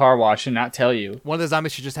house, the car wash, and not tell you. One of the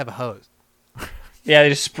zombies should just have a hose. Yeah, they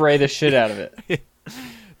just spray the shit out of it.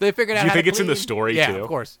 They figured out. Do you how think to it's in the clean. story, Yeah, too? of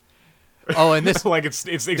course. Oh, and this Like it's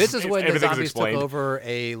this is when the everything's zombies took explained. over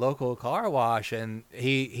a local car wash, and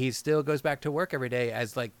he still goes back to work every day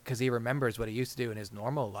as like because he remembers what he used to do in his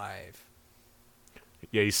normal life.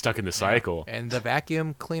 Yeah, he's stuck in the cycle. And the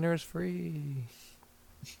vacuum cleaner's free.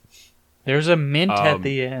 There's a mint at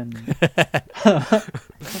the end.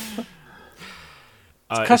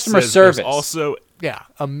 It customer says there's service. Also, Yeah,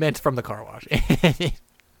 a mint from the car wash.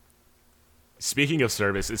 speaking of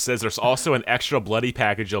service, it says there's also an extra bloody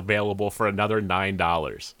package available for another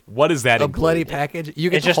 $9. What does that A include? bloody package.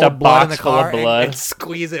 You get It's to just hold a blood in the box full of car and- blood. And,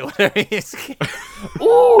 squeeze it whenever you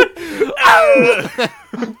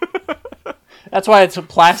That's why it's a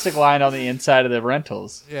plastic line on the inside of the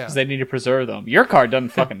rentals. Yeah. Because they need to preserve them. Your car doesn't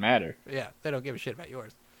fucking matter. Yeah, they don't give a shit about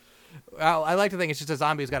yours. Well, I like to think it's just a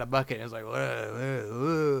zombie who's got a bucket and it's like,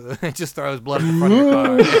 it just throws blood in the front of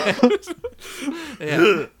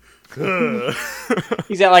your car. Yeah.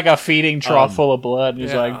 He's got like a feeding trough full of blood. And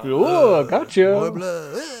he's Yeah. like, ooh, gotcha. More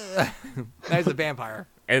blood. Now he's a vampire.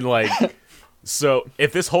 And like, so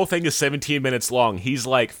if this whole thing is 17 minutes long, he's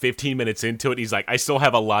like 15 minutes into it. He's like, I still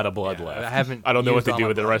have a lot of blood Yeah, left. I don't know what used to all do my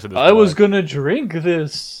with the blood. rest of this. I was blood. gonna drink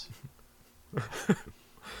this.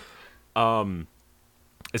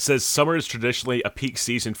 It says summer is traditionally a peak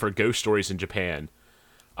season for ghost stories in Japan.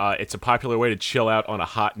 It's a popular way to chill out on a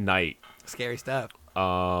hot night. Scary stuff.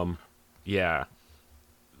 Yeah.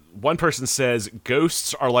 One person says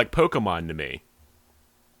ghosts are like Pokemon to me.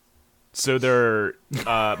 So they're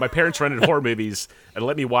my parents rented horror movies and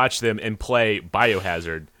let me watch them and play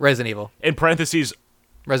Biohazard. Resident Evil. In parentheses,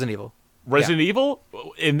 Resident Evil. Resident Evil.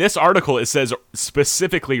 In this article, it says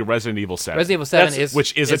specifically Resident Evil 7. Resident Evil 7 That's- is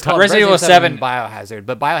which is it's a ton- called Resident Evil 7 Biohazard,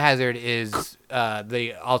 but Biohazard is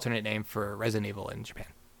the alternate name for Resident Evil in Japan.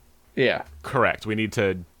 Yeah. Correct. We need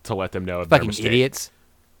to let them know of their Fucking mistake. idiots.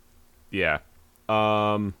 Yeah.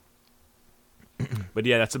 But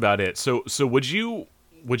yeah, that's about it. So would you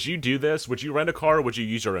do this? Would you rent a car or would you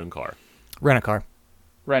use your own car? Rent a car.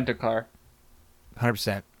 Rent a car.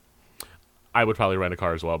 100%. I would probably rent a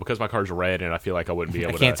car as well because my car's red and I feel like I wouldn't be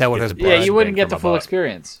able to. can't tell what get his the blood Yeah, best you wouldn't bang get for the my full buck.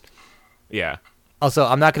 experience. Yeah. Also,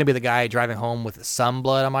 I'm not going to be the guy driving home with some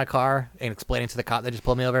blood on my car and explaining to the cop that just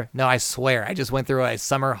pulled me over. No, I swear, I just went through a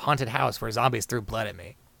summer haunted house where zombies threw blood at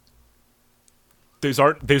me. Those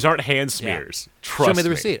aren't hand smears. Trust Show me the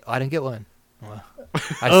receipt. Oh, I didn't get one. Well,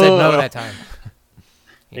 I said no that time.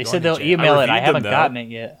 They You're said going they'll to jail. email I it. I reviewed haven't them, gotten it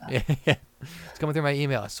yet. It's coming through my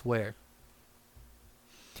email, I swear.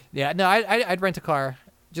 Yeah, no, I'd rent a car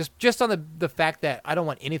just on the fact that I don't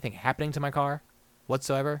want anything happening to my car.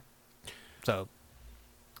 whatsoever. So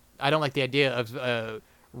I don't like the idea of a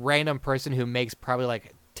random person who makes probably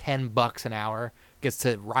like $10 an hour gets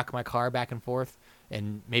to rock my car back and forth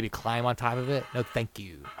and maybe climb on top of it. No, thank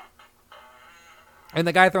you. And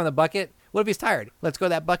the guy throwing the bucket, what if he's tired? Let's go to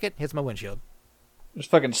that bucket, hits my windshield. Just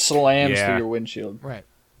fucking slams Yeah. through your windshield. Right.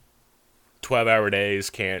 12-hour days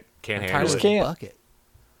can't I'm tired handle of it. this Can't. bucket.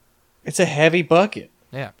 It's a heavy bucket.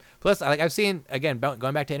 Yeah. Plus, I've seen, again,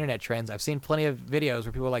 going back to internet trends, I've seen plenty of videos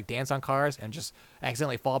where people like dance on cars and just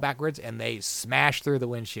accidentally fall backwards and they smash through the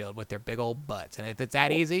windshield with their big old butts. And if it's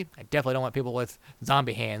that easy, I definitely don't want people with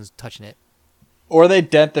zombie hands touching it. Or they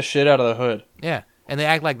dent the shit out of the hood. Yeah. And they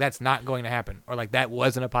act like that's not going to happen or like that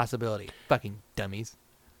wasn't a possibility. Fucking dummies.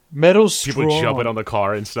 Metal's strong. People jumping on the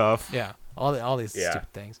car and stuff. Yeah. All these Yeah.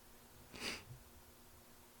 stupid things.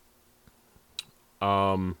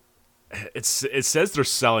 It says they're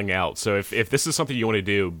selling out. So if this is something you want to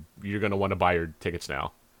do, you're going to want to buy your tickets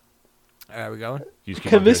now. Are we going? You just keep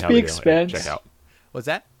Can on this doing be how we do it. expensed? Check out. What's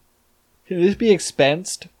that? Can this be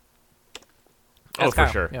expensed? Oh, Ask for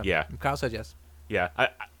Kyle. sure. Yeah. Kyle said yes. Yeah.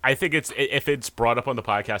 I think if it's brought up on the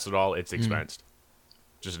podcast at all, it's expensed.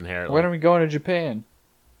 Just inherently. When are we going to Japan?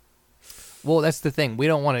 Well, that's the thing. We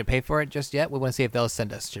don't want to pay for it just yet. We want to see if they'll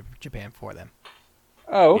send us to Japan for them.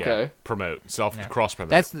 Oh, Yeah. okay. Promote. Yeah. Cross promote.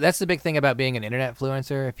 That's the big thing about being an internet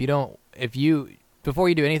influencer. Before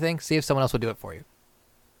you do anything, see if someone else will do it for you.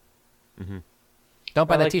 Mm-hmm. Don't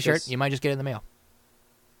buy I that like T-shirt. this. You might just get it in the mail.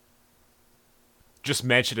 Just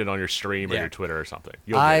mention it on your stream or Yeah. your Twitter or something.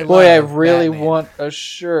 You'll I get it. Boy, I love really Batman. want a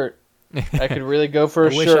shirt. I could really go for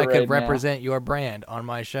I a wish shirt I could right now. represent your brand on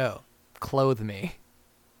my show. Clothe me.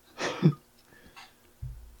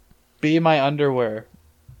 Be my underwear.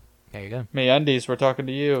 There you go. Me undies, we're talking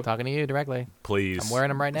to you. Talking to you directly. Please. I'm wearing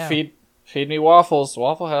them right now. Feed me waffles.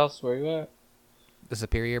 Waffle House, where you at? The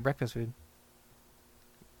superior breakfast food.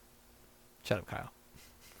 Shut up, Kyle.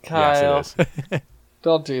 Kyle, Yes, it is.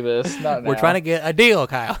 don't do this. Not now. We're trying to get a deal,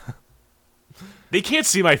 Kyle. They can't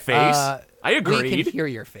see my face. I We agreed. can hear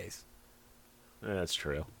your face. That's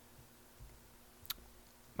true.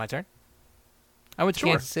 My turn. I went to Sure.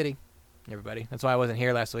 Kansas City. Everybody. That's why I wasn't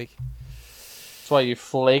here last week. That's why you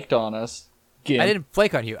flaked on us. I didn't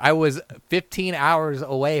flake on you. I was 15 hours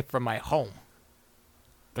away from my home.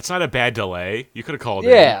 That's not a bad delay. You could have called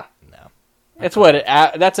in. Yeah. No. It's what?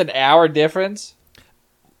 That's an hour difference?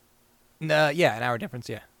 No, yeah, an hour difference,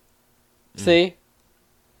 yeah. See?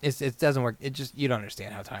 It doesn't work. It just, you don't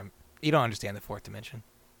understand how time, you don't understand the fourth dimension.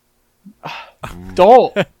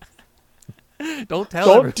 Don't. Don't tell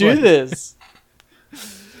Don't do everyone. this.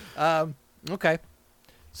 Okay.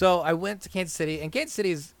 So I went to Kansas City, and Kansas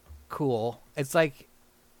City is cool. It's like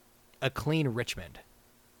a clean Richmond.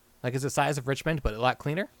 Like it's the size of Richmond, but a lot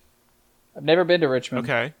cleaner. I've never been to Richmond.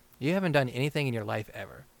 Okay. You haven't done anything in your life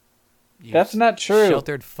ever. You That's not true.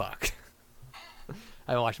 Sheltered fuck.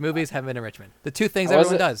 I haven't watched movies, haven't been to Richmond. The two things I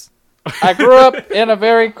everyone wasn't- does. I grew up in a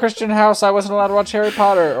very Christian house. I wasn't allowed to watch Harry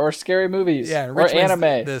Potter or scary movies Yeah, and or Richmond's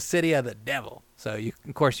anime. the city of the devil. So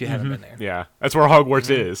of course you haven't been there. Yeah. That's where Hogwarts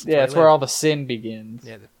is. yeah, it's where I where live. all the sin begins.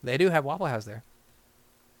 Yeah, they do have Waffle House there.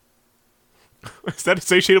 Is that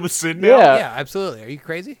associated with sin now? Yeah. Yeah, absolutely. Are you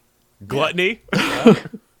crazy? Gluttony?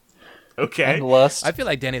 Okay. And lust. I feel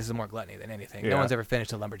like Denny's is more gluttony than anything. No Yeah. one's ever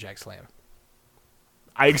finished a lumberjack slam.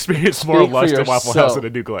 I experienced more Speak for lust at Waffle House yourself. than I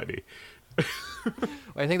do gluttony.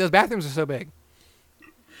 I think those bathrooms are so big.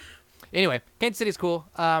 Anyway, Kansas City's cool.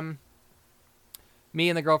 Me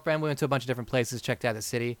and the girlfriend, we went to a bunch of different places, checked out the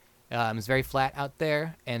city. It's very flat out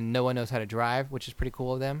there, and no one knows how to drive, which is pretty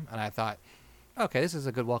cool of them. And I thought, okay, this is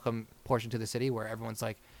a good welcome portion to the city where everyone's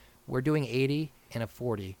like, we're doing 80 and a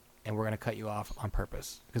 40, and we're going to cut you off on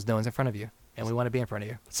purpose because no one's in front of you, and we want to be in front of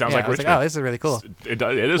you. Sounds Yeah, like I was Richmond. oh, this is really cool. It is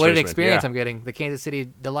What an Richmond, experience yeah. I'm getting. The Kansas City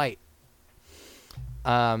delight.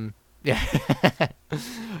 Yeah.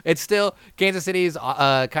 It's still, Kansas City is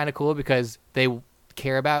kind of cool because they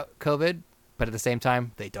care about COVID, but at the same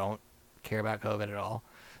time, they don't care about COVID at all.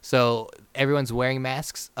 So everyone's wearing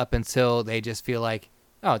masks up until they just feel like,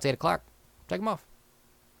 oh, it's 8 o'clock. Take them off.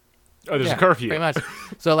 Oh, there's Yeah, a curfew. Pretty much.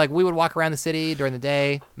 So, like, we would walk around the city during the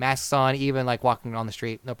day, masks on, even, like, walking on the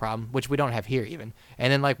street, no problem, which we don't have here, even.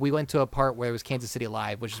 And then, like, we went to a part where it was Kansas City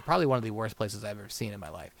Live, which is probably one of the worst places I've ever seen in my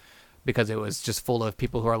life because it was just full of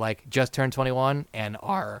people who are, like, just turned 21 and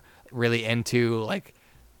are really into, like,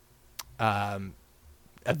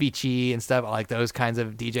 Avicii and stuff, like those kinds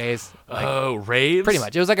of DJs. Like, Oh, raves? pretty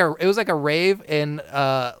much. It was like a rave in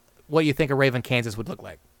what you think a rave in Kansas would look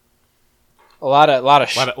like. a lot of Lot of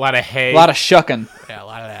hay. a lot of shucking. Yeah, a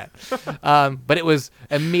lot of that. But it was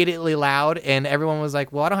immediately loud, and everyone was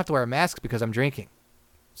like, well, I don't have to wear a mask because I'm drinking.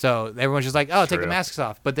 So everyone's just like, oh, take the True. masks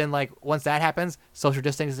off. But then like once that happens, social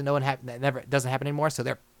distancing doesn't happen anymore. So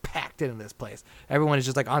they're packed into this place. Everyone is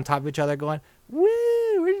just like on top of each other going, woo,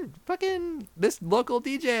 we're fucking this local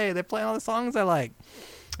DJ. They're playing all the songs I like.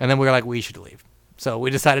 And then we were like, we should leave. So we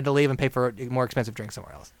decided to leave and pay for a more expensive drink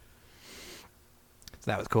somewhere else. So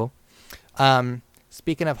that was cool.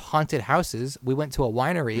 Speaking of haunted houses, we went to a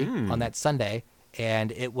winery on that Sunday,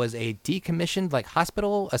 and it was a decommissioned like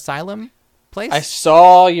hospital asylum place. I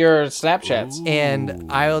saw your Snapchats.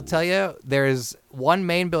 And I will tell you, there's one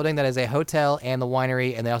main building that is a hotel and the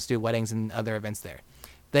winery, and they also do weddings and other events there.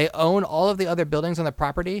 They own all of the other buildings on the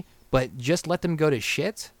property, but just let them go to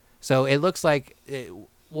shit. So it looks like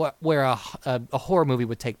where a horror movie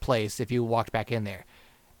would take place if you walked back in there.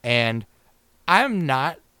 And I'm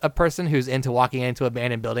not a person who's into walking into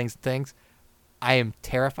abandoned buildings and things. I am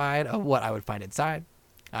terrified of what I would find inside.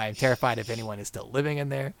 I am terrified if anyone is still living in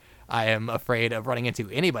there. I am afraid of running into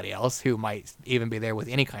anybody else who might even be there with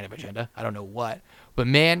any kind of agenda. I don't know what. But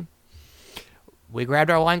man, we grabbed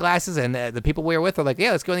our wine glasses, and the people we were with were like,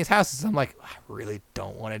 yeah, let's go in these houses. I'm like, I really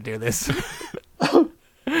don't want to do this.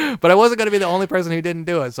 But I wasn't going to be the only person who didn't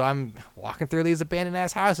do it. So I'm walking through these abandoned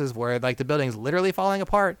ass houses where like the building's literally falling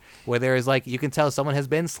apart, where there's like, you can tell someone has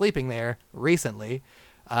been sleeping there recently.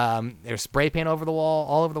 There's spray paint over the wall,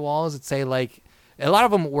 all over the walls. It say like, a lot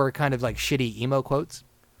of them were kind of like shitty emo quotes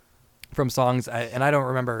from songs. And I don't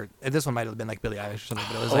remember, this one might've been like Billie Eilish or something,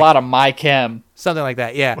 but it was A like, lot of My Chem. something like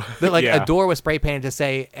that. Yeah. Like Yeah. a door was spray painted to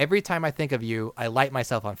say, every time I think of you, I light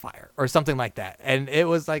myself on fire or something like that. And it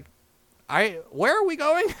was like, where are we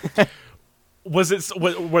going?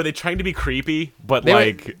 Were they trying to be creepy? But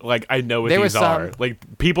They like I know what there these was are. some-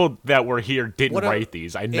 Like people that were here didn't What a- write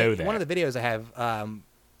these. I know that. One of the videos I have,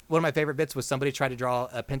 one of my favorite bits was somebody tried to draw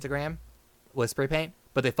a pentagram with spray paint,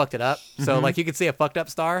 but they fucked it up. So like you could see a fucked up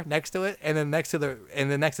star next to it, and then next to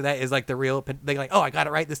that is like the real. They like, oh, I got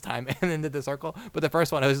it right this time, and then did the circle. But the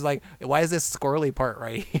first one, I was just like, why is this squirrely part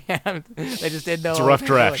right here? They just didn't know. It's a what rough they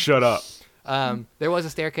were draft. doing. Shut up. There was a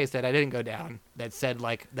staircase that I didn't go down that said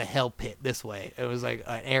like the hell pit this way. It was like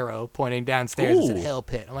an arrow pointing downstairs that said Ooh. hell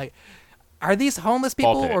pit. I'm like, are these homeless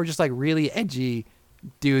people Ball pit. or just like really edgy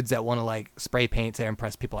dudes that want to like spray paint to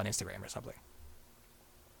impress people on Instagram or something?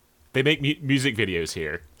 They make music videos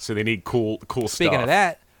here, so they need cool Speaking stuff. of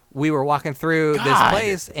that, we were walking through this God.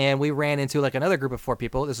 place and we ran into like another group of 4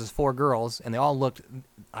 people. This is 4 girls and they all looked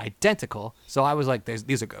identical. So I was like,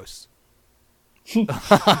 these are ghosts.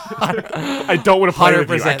 I don't want to play with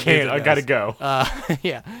you. 100% I can't. these are I gotta ghosts. go.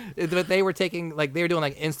 Yeah, but they were taking like they were doing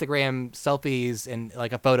like Instagram selfies and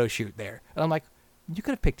like a photo shoot there, and I'm like, you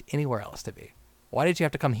could have picked anywhere else to be. Why did you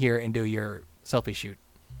have to come here and do your selfie shoot?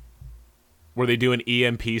 Were they doing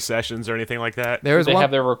EMP sessions or anything like that? There was They one.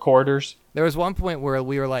 have their recorders. There was one point where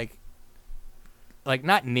we were like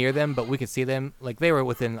not near them, but we could see them. Like they were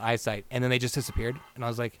within eyesight, and then they just disappeared. And I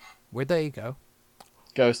was like, where'd they go?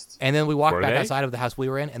 Ghosts. And then we walked Were back they? outside of the house we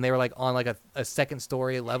were in, and they were like on like a second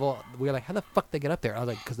story level. We were like, how the fuck they get up there? And I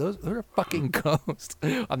was like, because those are fucking ghosts.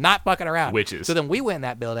 I'm not fucking around. Witches. So then we went in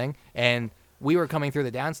that building, and we were coming through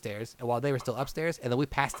the downstairs, and while they were still upstairs, and then we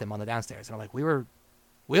passed them on the downstairs, and I'm like,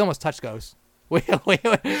 we almost touched ghosts. We were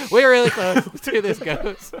really close to this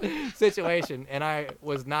ghost situation, and I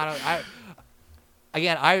was not.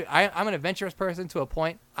 I'm an adventurous person to a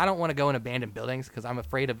point. I don't want to go in abandoned buildings because I'm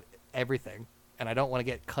afraid of everything, and I don't want to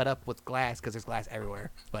get cut up with glass because there's glass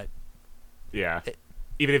everywhere. But Yeah.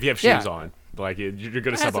 Even if you have shoes Yeah. on, like you're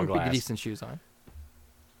gonna I step had on some pretty glass. decent shoes on.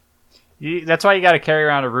 That's why you got to carry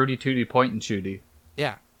around a Rudy Tooty point and shooty.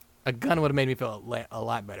 Yeah, a gun would have made me feel a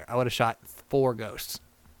lot better. I would have shot 4 ghosts.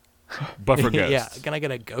 But for ghosts. Yeah, can I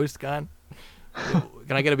get a ghost gun? Can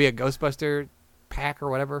I get to be a Ghostbuster pack or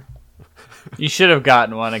whatever? You should have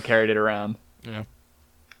gotten one and carried it around. Yeah.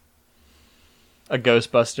 A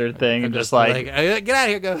Ghostbuster thing, and just like get out of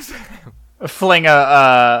here, ghost. fling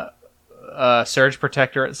a surge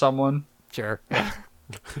protector at someone. Sure.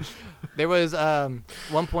 There was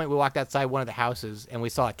one point we walked outside one of the houses and we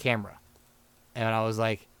saw a camera, and I was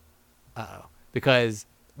like, "Uh-oh," because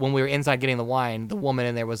when we were inside getting the wine, the woman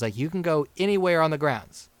in there was like, "You can go anywhere on the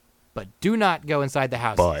grounds, but do not go inside the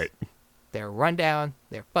houses. But They're run down,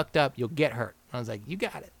 they're fucked up, you'll get hurt." I was like, "You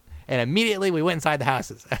got it." And immediately we went inside the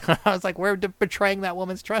houses. I was like, "We're betraying that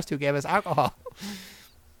woman's trust who gave us alcohol."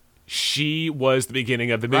 she was the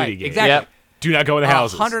beginning of the movie Right, game. exactly. Yep. Do not go in the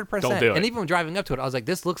houses. 100%. Don't do it. And even when driving up to it, I was like,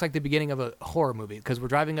 this looks like the beginning of a horror movie because we're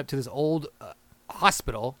driving up to this old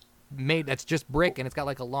hospital made that's just brick, and it's got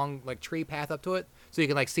like a long like tree path up to it, so you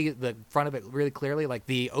can like see the front of it really clearly, like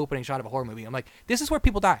the opening shot of a horror movie. I'm like, this is where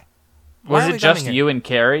people die. Was are it we just coming you and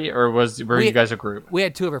Carrie, or were you guys a group? We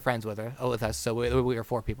had 2 of her friends with us, so we were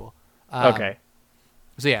 4 people. Okay.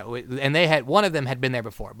 So yeah, and they had one of them had been there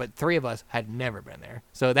before, but 3 of us had never been there.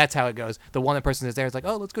 So that's how it goes. The one person is there is like,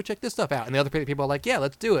 oh, let's go check this stuff out, and the other people are like, yeah,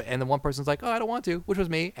 let's do it. And the one person's like, oh, I don't want to, which was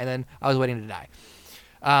me. And then I was waiting to die.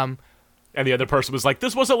 And the other person was like,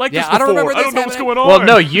 this wasn't like Yeah, this before. I don't remember this know what's happening." going on. Well,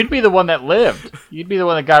 no, you'd be the one that lived. You'd be the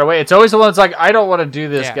one that got away. It's always the one that's like, I don't want to do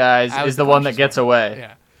this, Yeah, guys, I was is the one that cautious gets one. away.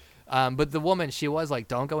 Yeah. But the woman, she was like,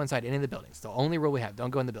 don't go inside any of the buildings. The only rule we have,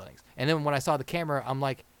 don't go in the buildings. And then when I saw the camera, I'm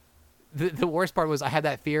like, the worst part was I had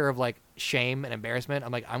that fear of like shame and embarrassment.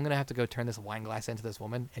 I'm like, I'm going to have to go turn this wine glass into this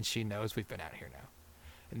woman, and she knows we've been out here now.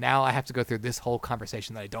 And now I have to go through this whole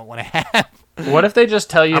conversation that I don't want to have. What if they just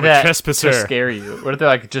tell you I'm a that trespasser. to scare you? What if they're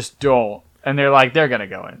like, just don't? And they're like, they're going to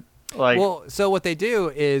go in. Like, Well, so what they do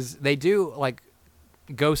is they do like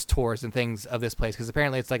ghost tours and things of this place because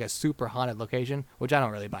apparently it's like a super haunted location, which I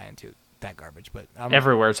don't really buy into that garbage. But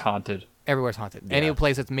everywhere's haunted. everywhere's haunted. Yeah. Any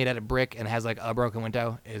place that's made out of brick and has like a broken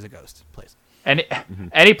window is a ghost place.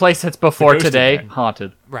 Any place that's before ghost in today, there.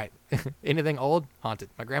 haunted. Right. Anything old, haunted.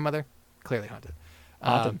 My grandmother, clearly haunted.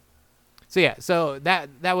 Haunted. So yeah, so that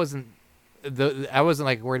wasn't I wasn't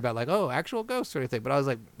like worried about like, oh, actual ghosts or anything, but I was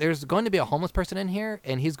like, there's going to be a homeless person in here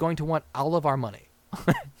and he's going to want all of our money.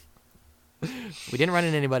 We didn't run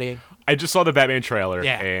into anybody. I just saw the Batman trailer,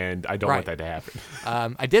 Yeah. and I don't Right. want that to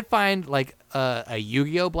happen. I did find like a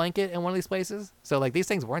Yu-Gi-Oh blanket in one of these places. So like these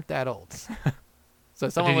things weren't that old. So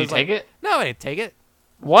someone Did you was like, take it? No, I didn't take it.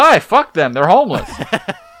 Why? Fuck them. They're homeless.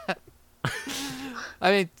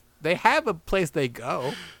 I mean, they have a place they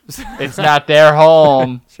go. It's not their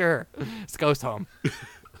home. Sure. It's Ghost Home.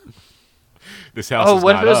 This house Oh, is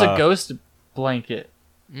what not if it was up. a ghost blanket?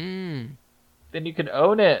 Mm. Then you could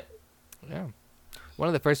own it. Yeah. One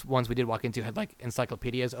of the first ones we did walk into had like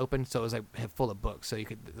encyclopedias open, so it was like full of books, so you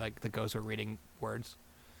could like the ghosts were reading words.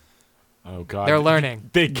 Oh, God. They're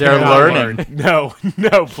learning. They're They're learning. Learn. No,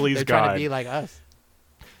 no, please, They're God. trying to be like us.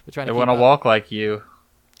 They're trying They to want to keep up, walk like you.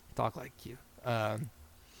 talk like you.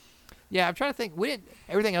 Yeah, I'm trying to think. We didn't.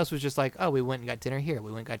 Everything else was just like, oh, we went and got dinner here.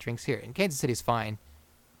 We went and got drinks here. And Kansas City's fine.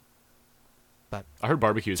 I heard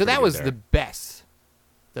barbecue. So that was the best.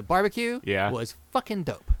 The barbecue Yeah. was fucking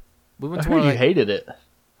dope. We went I to heard one you like, hated it.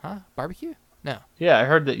 huh? Barbecue? No. Yeah, I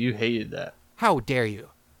heard that you hated that. How dare you?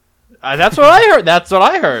 That's what I heard. That's what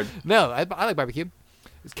I heard. No, I like barbecue.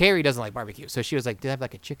 Carrie doesn't like barbecue, so she was like, "Do they have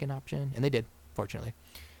like a chicken option?" And they did, fortunately.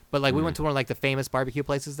 But like, we went to one of like the famous barbecue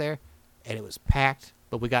places there, and it was packed.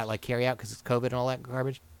 But we got like carry out because it's COVID and all that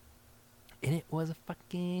garbage, and it was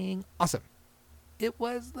fucking awesome. It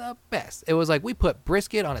was the best. It was like we put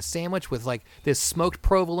brisket on a sandwich with like this smoked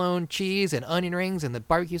provolone cheese and onion rings and the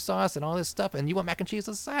barbecue sauce and all this stuff. And you want mac and cheese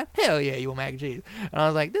on the side? Hell yeah, you want mac and cheese. And I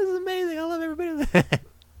was like, this is amazing. I love every bit of it.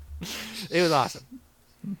 It was awesome.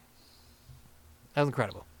 That was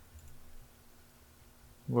incredible.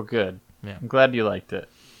 Well, good. Yeah. I'm glad you liked it.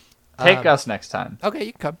 Take Um, us next time. Okay,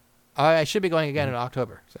 you can come. I should be going again in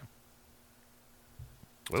October. So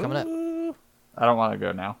it's coming up. I don't want to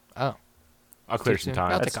go now. Oh, I'll clear Too some soon.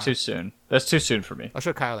 time. I'll That's take too off. soon. That's too soon for me. I'll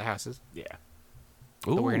show Kyle the houses. Yeah.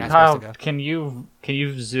 But we're not Kyle, supposed to can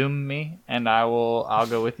you Zoom me and I'll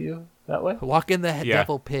go with you that way? go. Walk in the Yeah.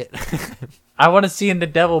 devil pit. I want to see in the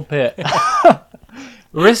devil pit.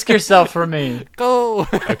 Risk yourself for me. Go.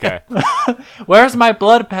 Okay. Where's my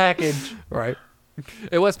blood package? Right.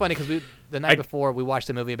 It was funny because the night I- before we watched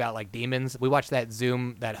a movie about like demons. We watched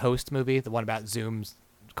that Host movie, the one about Zoom's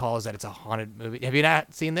calls that it's a haunted movie. Have you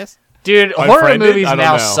not seen this? Dude, horror Unfriended? movies I don't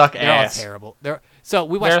now know. suck They're all ass. terrible. So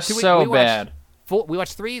we They're watched two, so we watched bad. We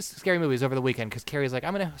watched 3 scary movies over the weekend because Carrie's like,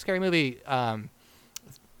 I'm in a scary movie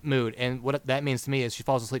mood, and what that means to me is she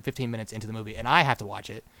falls asleep 15 minutes into the movie, and I have to watch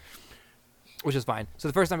it, which is fine. So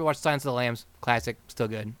the first time we watched Silence of the Lambs, classic, still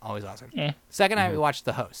good, always awesome. Second night we watched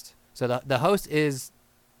The Host. So the Host is,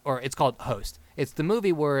 or it's called Host. It's the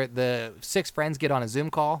movie where the 6 friends get on a Zoom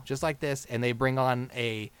call just like this, and they bring on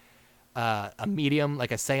a medium,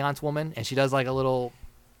 like a seance woman, and she does like a little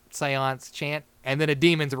seance chant, and then a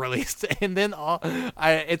demon's released, and then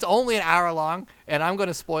it's only an hour long, and I'm going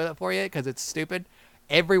to spoil it for you because it's stupid.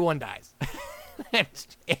 Everyone dies.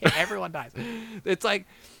 Everyone dies. It's like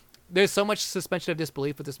there's so much suspension of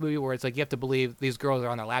disbelief with this movie where it's like you have to believe these girls are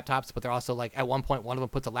on their laptops, but they're also like at one point one of them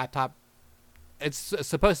puts a laptop. It's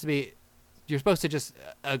supposed to be. You're supposed to just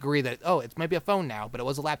agree that, oh, it's maybe a phone now, but it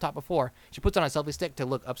was a laptop before. She puts on a selfie stick to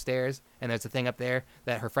look upstairs, and there's a thing up there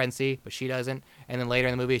that her friends see, but she doesn't. And then later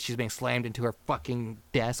in the movie, she's being slammed into her fucking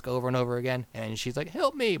desk over and over again, and she's like,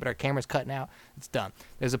 help me, but her camera's cutting out. It's dumb.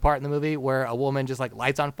 There's a part in the movie where a woman just like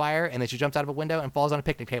lights on fire, and then she jumps out of a window and falls on a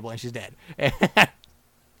picnic table, and she's dead.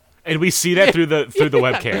 And we see that through the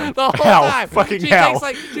webcam. The whole How? time. Fucking she hell. takes,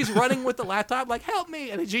 like, she's running with the laptop, like, help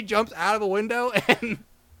me. And then she jumps out of a window and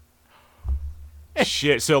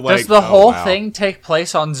Shit. So like, Does the oh, whole wow. thing take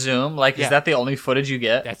place on Zoom? Like, Yeah. is that the only footage you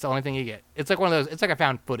get? that's the only thing you get. It's like one of those, it's like a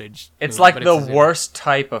found footage. It's movie, like but the a Zoom. worst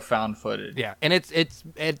type of found footage. Yeah, and it's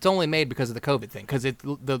only made because of the COVID thing. Because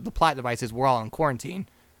the plot device is we're all in quarantine.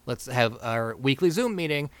 Let's have our weekly Zoom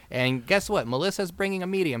meeting, and guess what? Melissa's bringing a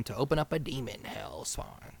medium to open up a demon hell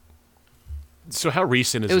spawn. So how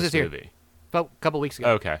recent is It was this this year. movie? About a couple weeks ago.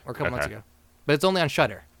 Okay, Or a couple months okay. ago. But it's only on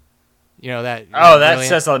Shudder. You know that. Oh, that brilliant-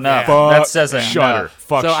 says enough. Yeah. That says enough. Shudder.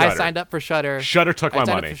 Fuck So Shudder. I signed up for Shudder. Shudder took I my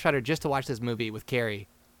signed money. up for Shudder just to watch this movie with Carrie,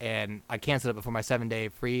 and I canceled it before my 7-day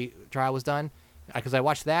free trial was done. Because I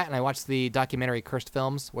watched that, and I watched the documentary Cursed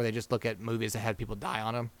Films, where they just look at movies that had people die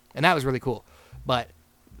on them, and that was really cool. But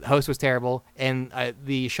the host was terrible, and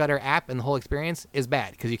the Shudder app and the whole experience is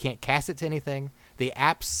bad because you can't cast it to anything. The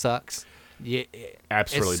app sucks.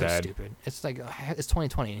 App's It's really so bad. stupid. It's like it's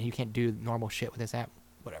 2020, and you can't do normal shit with this app.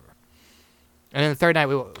 Whatever. And then the third night,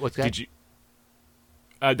 what's that? Did you?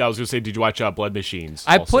 I was gonna say, did you watch Blood Machines?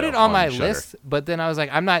 I also put it on my Shudder? list, but then I was like,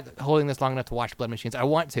 I'm not holding this long enough to watch Blood Machines. I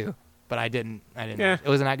want to, but I didn't. Yeah. It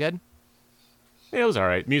wasn't that good. Yeah, it was all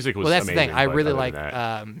right. Music was Well, that's the amazing. thing. I but really other like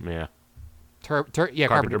than that, yeah.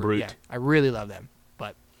 Carpenter Brute. Yeah, I really love them.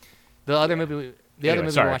 But the other movie, other Anyway,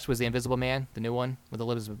 movie sorry. we watched was The Invisible Man, the new one with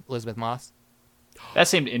Elizabeth Moss. That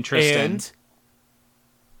seemed interesting. And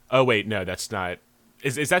oh wait, no, that's not.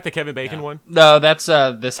 Is that the Kevin Bacon No. one? No, that's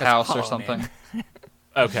this house or Hollow something. Man.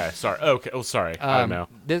 Okay, sorry. Okay, oh sorry. I don't know.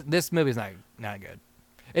 This movie's not good.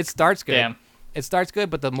 It starts good. Damn. It starts good,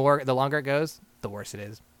 but the longer it goes, the worse it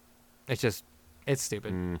is. It's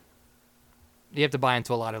stupid. Mm. You have to buy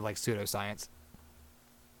into a lot of like pseudoscience,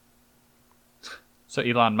 So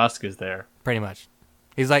Elon Musk is there. pretty much.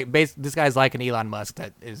 He's like this guy's like an Elon Musk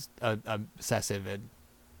that is obsessive and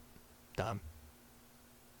dumb.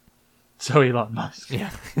 So Elon Musk. Yeah,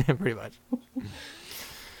 pretty much.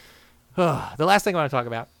 The last thing I want to talk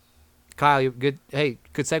about, Kyle, you good? Hey,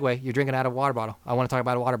 good segue. You're drinking out of a water bottle. I want to talk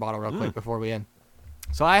about a water bottle real quick before we end.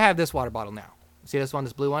 So I have this water bottle now. See this one,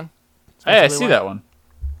 this blue one? Hey, I Blue see one? that one.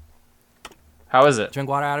 How is it? Drink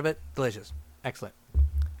water out of it. Delicious. Excellent.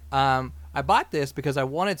 I bought this because I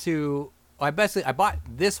wanted to. I bought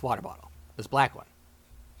this water bottle, this black one.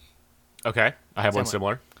 Okay, I have one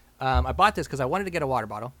similar. I bought this because I wanted to get a water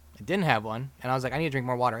bottle. I didn't have one, and I was like, I need to drink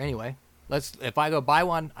more water anyway. If I go buy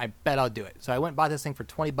one, I bet I'll do it. So I went and bought this thing for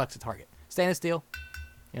 $20 at Target. Stainless steel,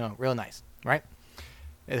 real nice, right?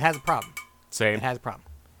 It has a problem. Same. It has a problem,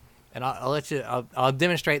 and I'll let you. I'll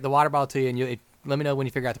demonstrate the water bottle to you, and let me know when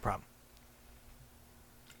you figure out the problem.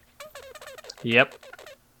 Yep.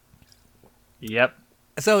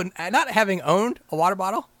 So, not having owned a water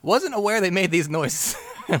bottle, wasn't aware they made these noises.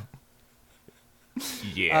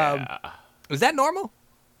 Yeah. Was that normal?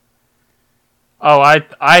 Oh,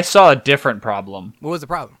 I saw a different problem. What was the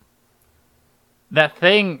problem? That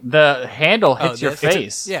thing, the handle hits your this?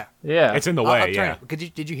 face. Yeah. Yeah. It's in the I'll way. turn Yeah.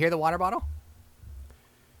 it. Did you hear the water bottle?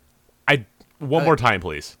 One more time,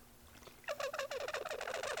 please.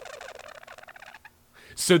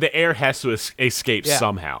 So the air has to escape Yeah.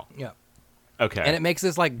 somehow. Yeah. Okay. And it makes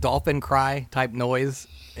this like dolphin cry type noise,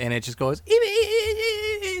 and it just goes.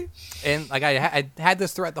 And like I had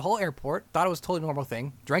this throughout the whole airport. Thought it was a totally normal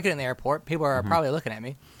thing. Drank it in the airport. People are probably looking at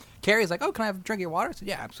me. Carrie's like, "Oh, can I have a drink of your water?" I said,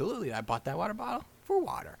 "Yeah, absolutely." I bought that water bottle for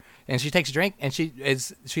water. And she takes a drink, and she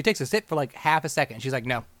takes a sip for like half a second. She's like,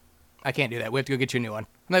 "No, I can't do that. We have to go get you a new one."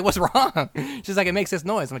 I'm like, "What's wrong?" She's like, "It makes this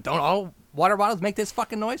noise." I'm like, "Don't all water bottles make this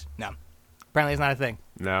fucking noise?" No. Apparently, it's not a thing.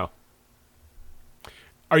 No.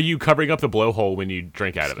 Are you covering up the blowhole when you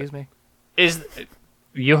drink out Excuse of it? me.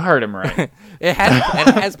 You heard him right. It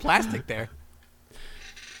has plastic there.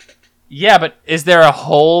 Yeah, but is there a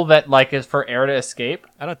hole that like is for air to escape?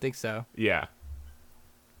 I don't think so. Yeah.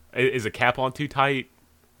 Is a cap on too tight?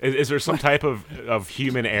 Is there some type of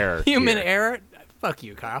human error? Human here? error? Fuck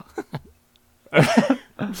you, Kyle. I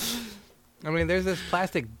mean, there's this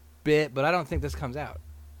plastic bit, but I don't think this comes out.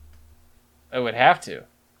 It would have to.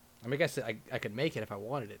 I mean, I guess I could make it if I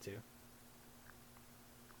wanted it to.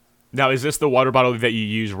 Now, is this the water bottle that you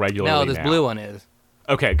use regularly? No, this now? blue one is.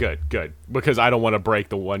 Okay, good. Because I don't want to break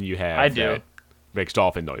the one you have. I do. that makes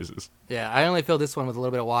dolphin noises. Yeah, I only filled this one with a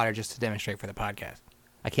little bit of water just to demonstrate for the podcast.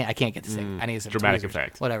 I can't get this thing. I need some dramatic tweezers.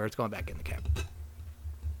 effect. Whatever, it's going back in the cap.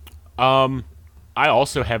 I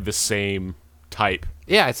also have the same type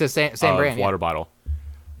Yeah, it's the same of brand. water bottle,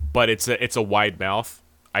 but it's a wide mouth.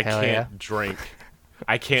 I Hell can't yeah. drink.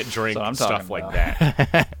 I can't drink That's what I'm stuff talking like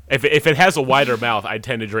that. if it has a wider mouth, I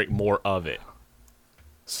tend to drink more of it.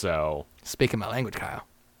 So Speaking my language, Kyle.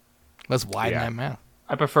 Let's widen Yeah. that mouth.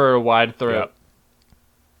 I prefer a wide throat Yep.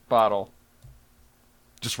 bottle.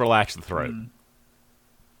 Just relax the throat.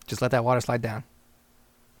 Just let that water slide down.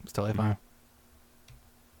 It's totally fine.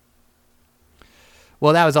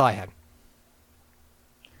 Well, that was all I had.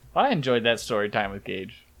 I enjoyed that story time with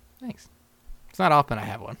Gage. Thanks. It's not often I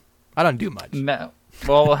have one. I don't do much. No.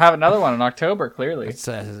 Well, we'll have another one in October, clearly. It's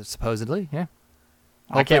supposedly, yeah.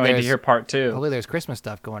 I can't wait to there's- hear part 2. Hopefully there's Christmas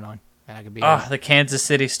stuff going on, and I could be. Oh, the Kansas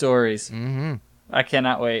City stories. Mm-hmm. I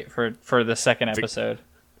cannot wait for the second episode.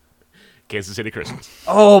 Kansas City Christmas.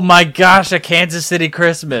 Oh my gosh, a Kansas City The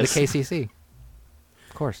Christmas. KCC.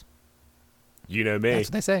 Of course. You know me. That's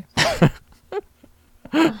what they say.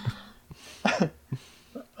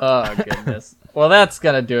 Oh, goodness. Well, that's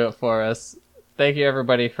going to do it for us. Thank you,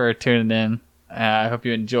 everybody, for tuning in. I hope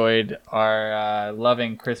you enjoyed our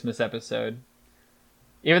loving Christmas episode.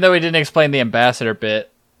 Even though we didn't explain the ambassador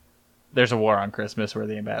bit, there's a war on Christmas. We're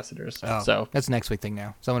the ambassadors. Oh, So, that's a next week thing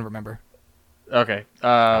now. Someone remember. okay.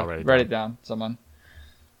 write it Write it down, someone.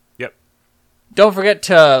 Yep. Don't forget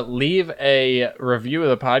to leave a review of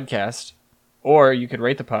the podcast, or you could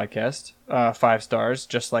rate the podcast 5 stars,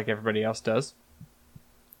 just like everybody else does.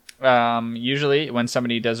 Usually, when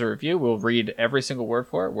somebody does a review, we'll read every single word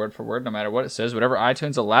for word, no matter what it says, whatever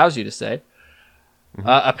iTunes allows you to say.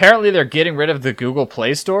 Apparently, they're getting rid of the Google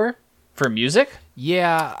Play Store for music.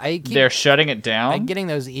 Yeah, I keep They're shutting it down. I'm getting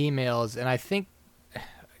those emails, and I think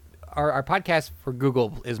our podcast for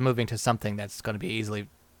Google is moving to something that's going to be easily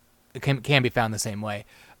can be found the same way.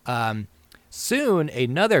 Soon,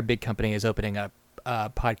 another big company is opening up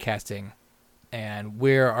podcasting, and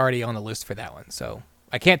we're already on the list for that one. So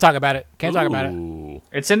I can't talk about it. Ooh.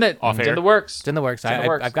 It's in the Off it's in air. the works. It's in the works. It's in the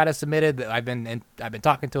works. I've got it submitted. I've been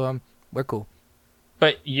talking to them. We're cool.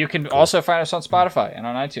 But you can also find us on Spotify and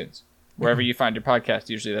on iTunes. Wherever you find your podcast,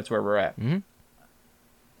 usually that's where we're at. Mhm.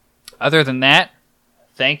 Other than that,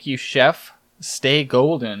 thank you, Chef. Stay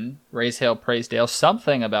golden. Raise hail, praise Dale.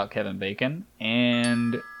 Something about Kevin Bacon.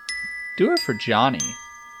 And do it for Johnny.